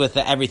agrees with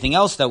everything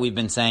else that we've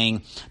been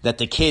saying, that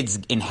the kids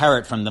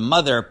inherit from the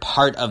mother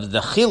part of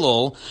the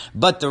chilul,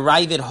 but the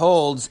Ravid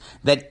holds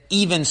that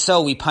even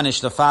so we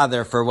punish the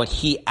father for what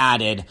he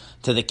added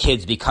to the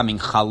kids becoming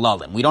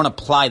chalalim. We don't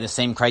apply the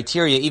same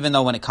criteria, even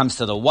though when it comes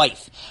to the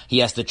wife, he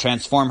has to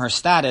transform her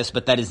status,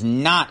 but that is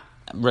not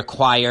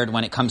required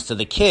when it comes to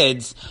the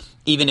kids.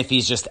 Even if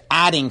he's just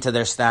adding to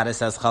their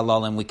status as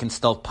chalalim, we can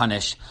still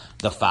punish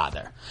the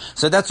father.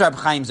 So that's Rab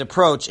Chaim's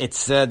approach.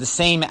 It's the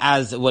same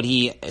as what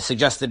he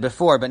suggested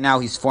before, but now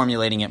he's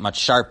formulating it much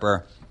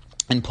sharper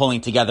and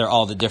pulling together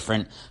all the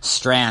different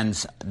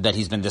strands that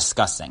he's been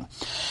discussing.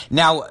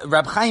 Now,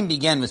 Rab Chaim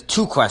began with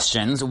two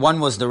questions. One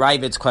was the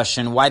Ravid's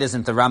question, why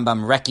doesn't the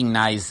Rambam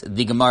recognize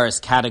the Gemara's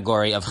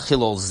category of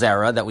chilul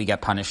zera that we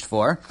get punished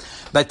for?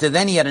 But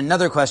then he had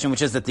another question,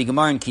 which is that the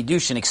Gemara in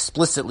Kiddushin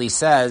explicitly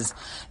says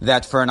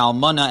that for an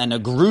almana and a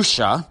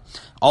grusha,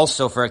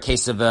 also for a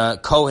case of a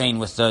kohen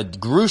with a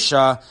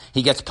grusha,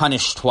 he gets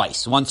punished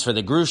twice. Once for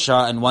the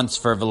grusha and once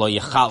for velo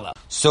yechalel.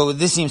 So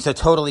this seems to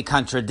totally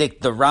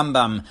contradict the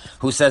Rambam,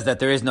 who says that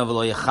there is no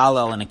velo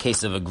yechalel in a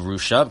case of a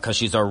grusha, because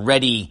she's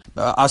already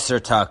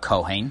aser to a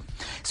kohen.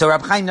 So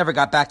Rab Chaim never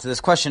got back to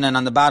this question, and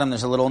on the bottom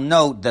there's a little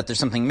note that there's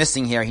something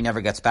missing here. He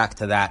never gets back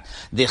to that.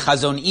 The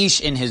Chazon Ish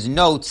in his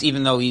notes,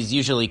 even though he's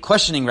usually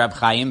questioning Rab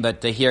Chaim,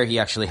 but here he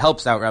actually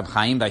helps out Rab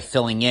Chaim by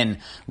filling in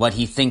what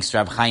he thinks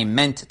Rab Chaim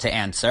meant to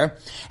answer.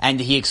 And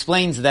he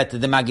explains that the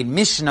Magid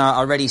Mishnah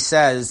already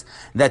says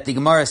that the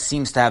Gemara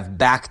seems to have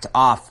backed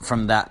off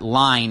from that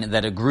line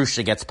that a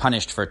grusha gets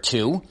punished for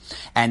two.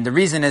 And the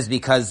reason is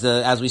because,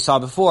 as we saw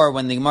before,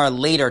 when the Gemara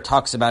later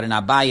talks about an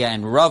Abaya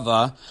and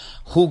Rava,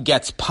 who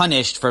gets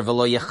punished for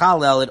velo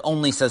yechalel, it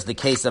only says the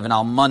case of an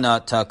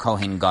almana to a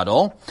kohen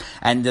gadol.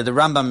 And the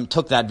Rambam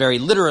took that very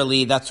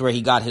literally. That's where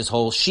he got his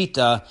whole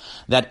shita,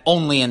 that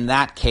only in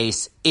that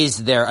case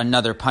is there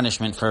another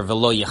punishment for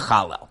velo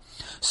yechalel.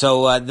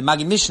 So the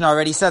Magid Mishnah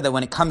already said that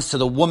when it comes to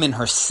the woman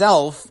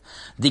herself,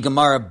 the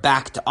Gemara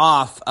backed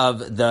off of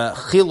the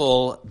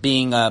chilul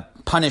being a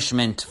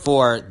punishment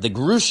for the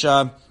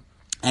grusha,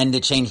 and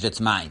it changed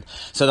its mind.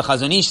 So the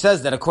Chazon Ish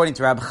says that according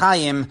to Rab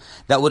Chaim,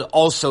 that would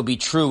also be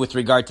true with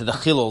regard to the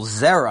chilul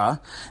zera,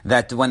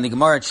 that when the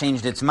Gemara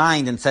changed its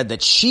mind and said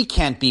that she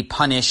can't be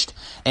punished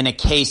in a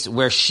case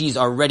where she's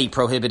already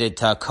prohibited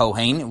to a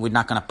kohen, we're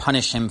not going to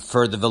punish him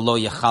for the velo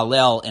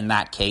yechalel in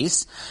that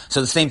case. So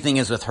the same thing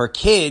is with her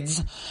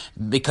kids,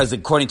 because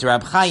according to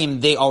Rab Chaim,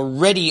 they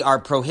already are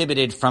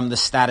prohibited from the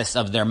status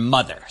of their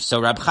mother.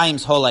 So Rab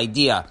Chaim's whole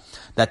idea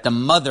that the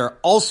mother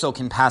also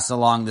can pass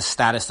along the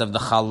status of the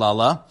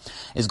chalala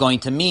is going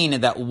to mean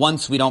that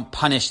once we don't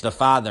punish the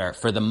father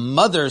for the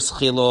mother's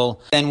chilul,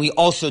 then we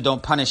also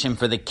don't punish him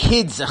for the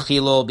kids'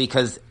 chilul,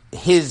 because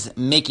his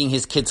making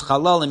his kids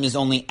chalalim is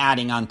only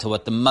adding on to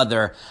what the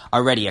mother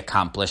already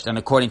accomplished. And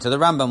according to the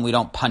Rambam, we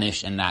don't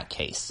punish in that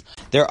case.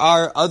 There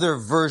are other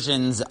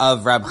versions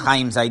of Rab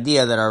Chaim's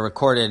idea that are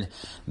recorded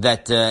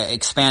that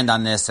expand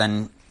on this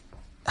and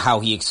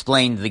how he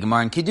explained the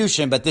Gemara in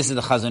Kiddushin, but this is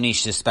the Chazon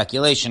Ish's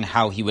speculation,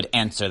 how he would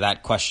answer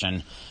that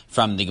question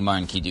from the Gemara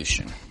in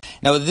Kiddushin.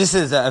 Now, this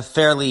is a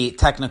fairly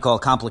technical,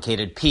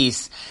 complicated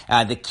piece.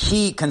 The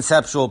key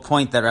conceptual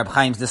point that Reb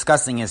Chaim's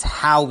discussing is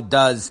how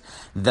does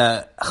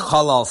the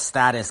halal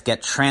status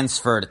get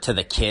transferred to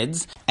the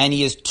kids? And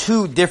he has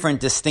two different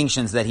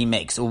distinctions that he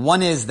makes.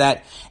 One is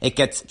that it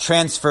gets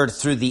transferred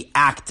through the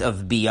act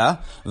of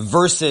bia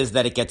versus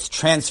that it gets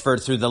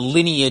transferred through the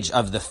lineage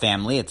of the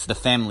family. It's the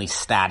family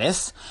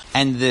status.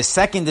 And the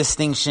second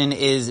distinction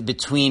is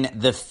between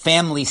the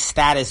family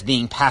status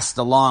being passed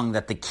along,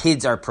 that the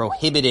kids are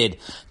prohibited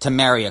to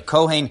marry a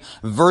Kohen,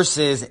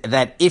 versus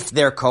that if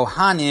they're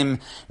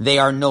Kohanim, they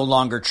are no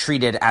longer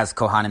treated as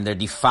Kohanim. They're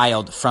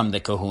defiled from the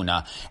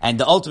Kahuna.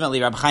 And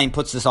ultimately, Reb Chaim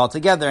puts this all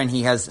together, and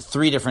he has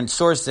three different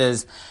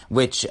sources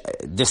which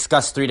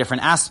discuss three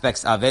different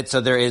aspects of it.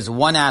 So there is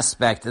one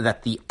aspect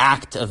that the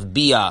act of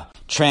bia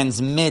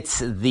transmits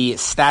the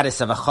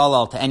status of a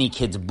halal to any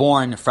kids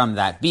born from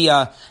that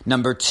bia.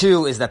 Number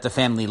two is that the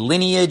family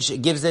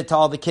lineage gives it to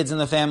all the kids in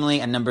the family.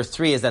 And number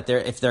three is that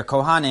if they're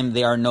Kohanim,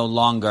 they are no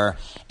longer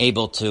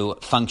able to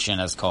function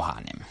as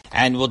Kohanim.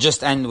 And we'll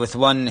just end with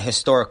one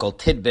historical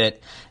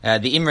tidbit.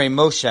 The Imrei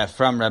Moshe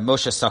from Reb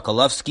Moshe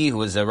Sokolovsky, who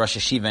was a Rosh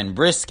Yeshiva in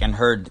Brisk and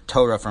heard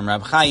Torah from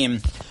Reb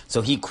Chaim.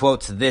 So he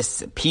quotes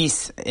this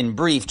piece in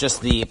brief,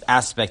 just the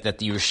aspect that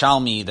the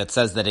Yerushalmi that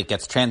says that it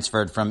gets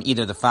transferred from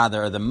either the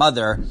father or the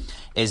mother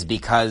is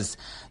because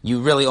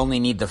you really only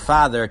need the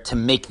father to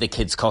make the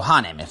kids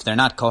Kohanim. If they're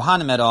not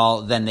Kohanim at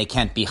all, then they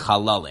can't be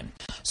Halalim.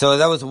 So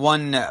that was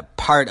one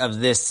part part of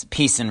this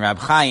piece in Rab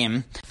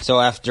Chaim. So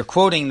after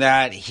quoting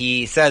that,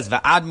 he says,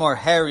 Va'admor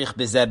herich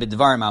b'zeh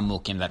b'dvar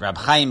ma'amukim, that Rab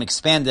Chaim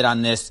expanded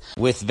on this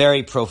with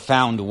very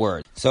profound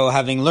words. So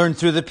having learned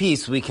through the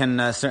piece, we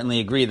can certainly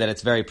agree that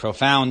it's very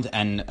profound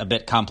and a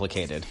bit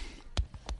complicated.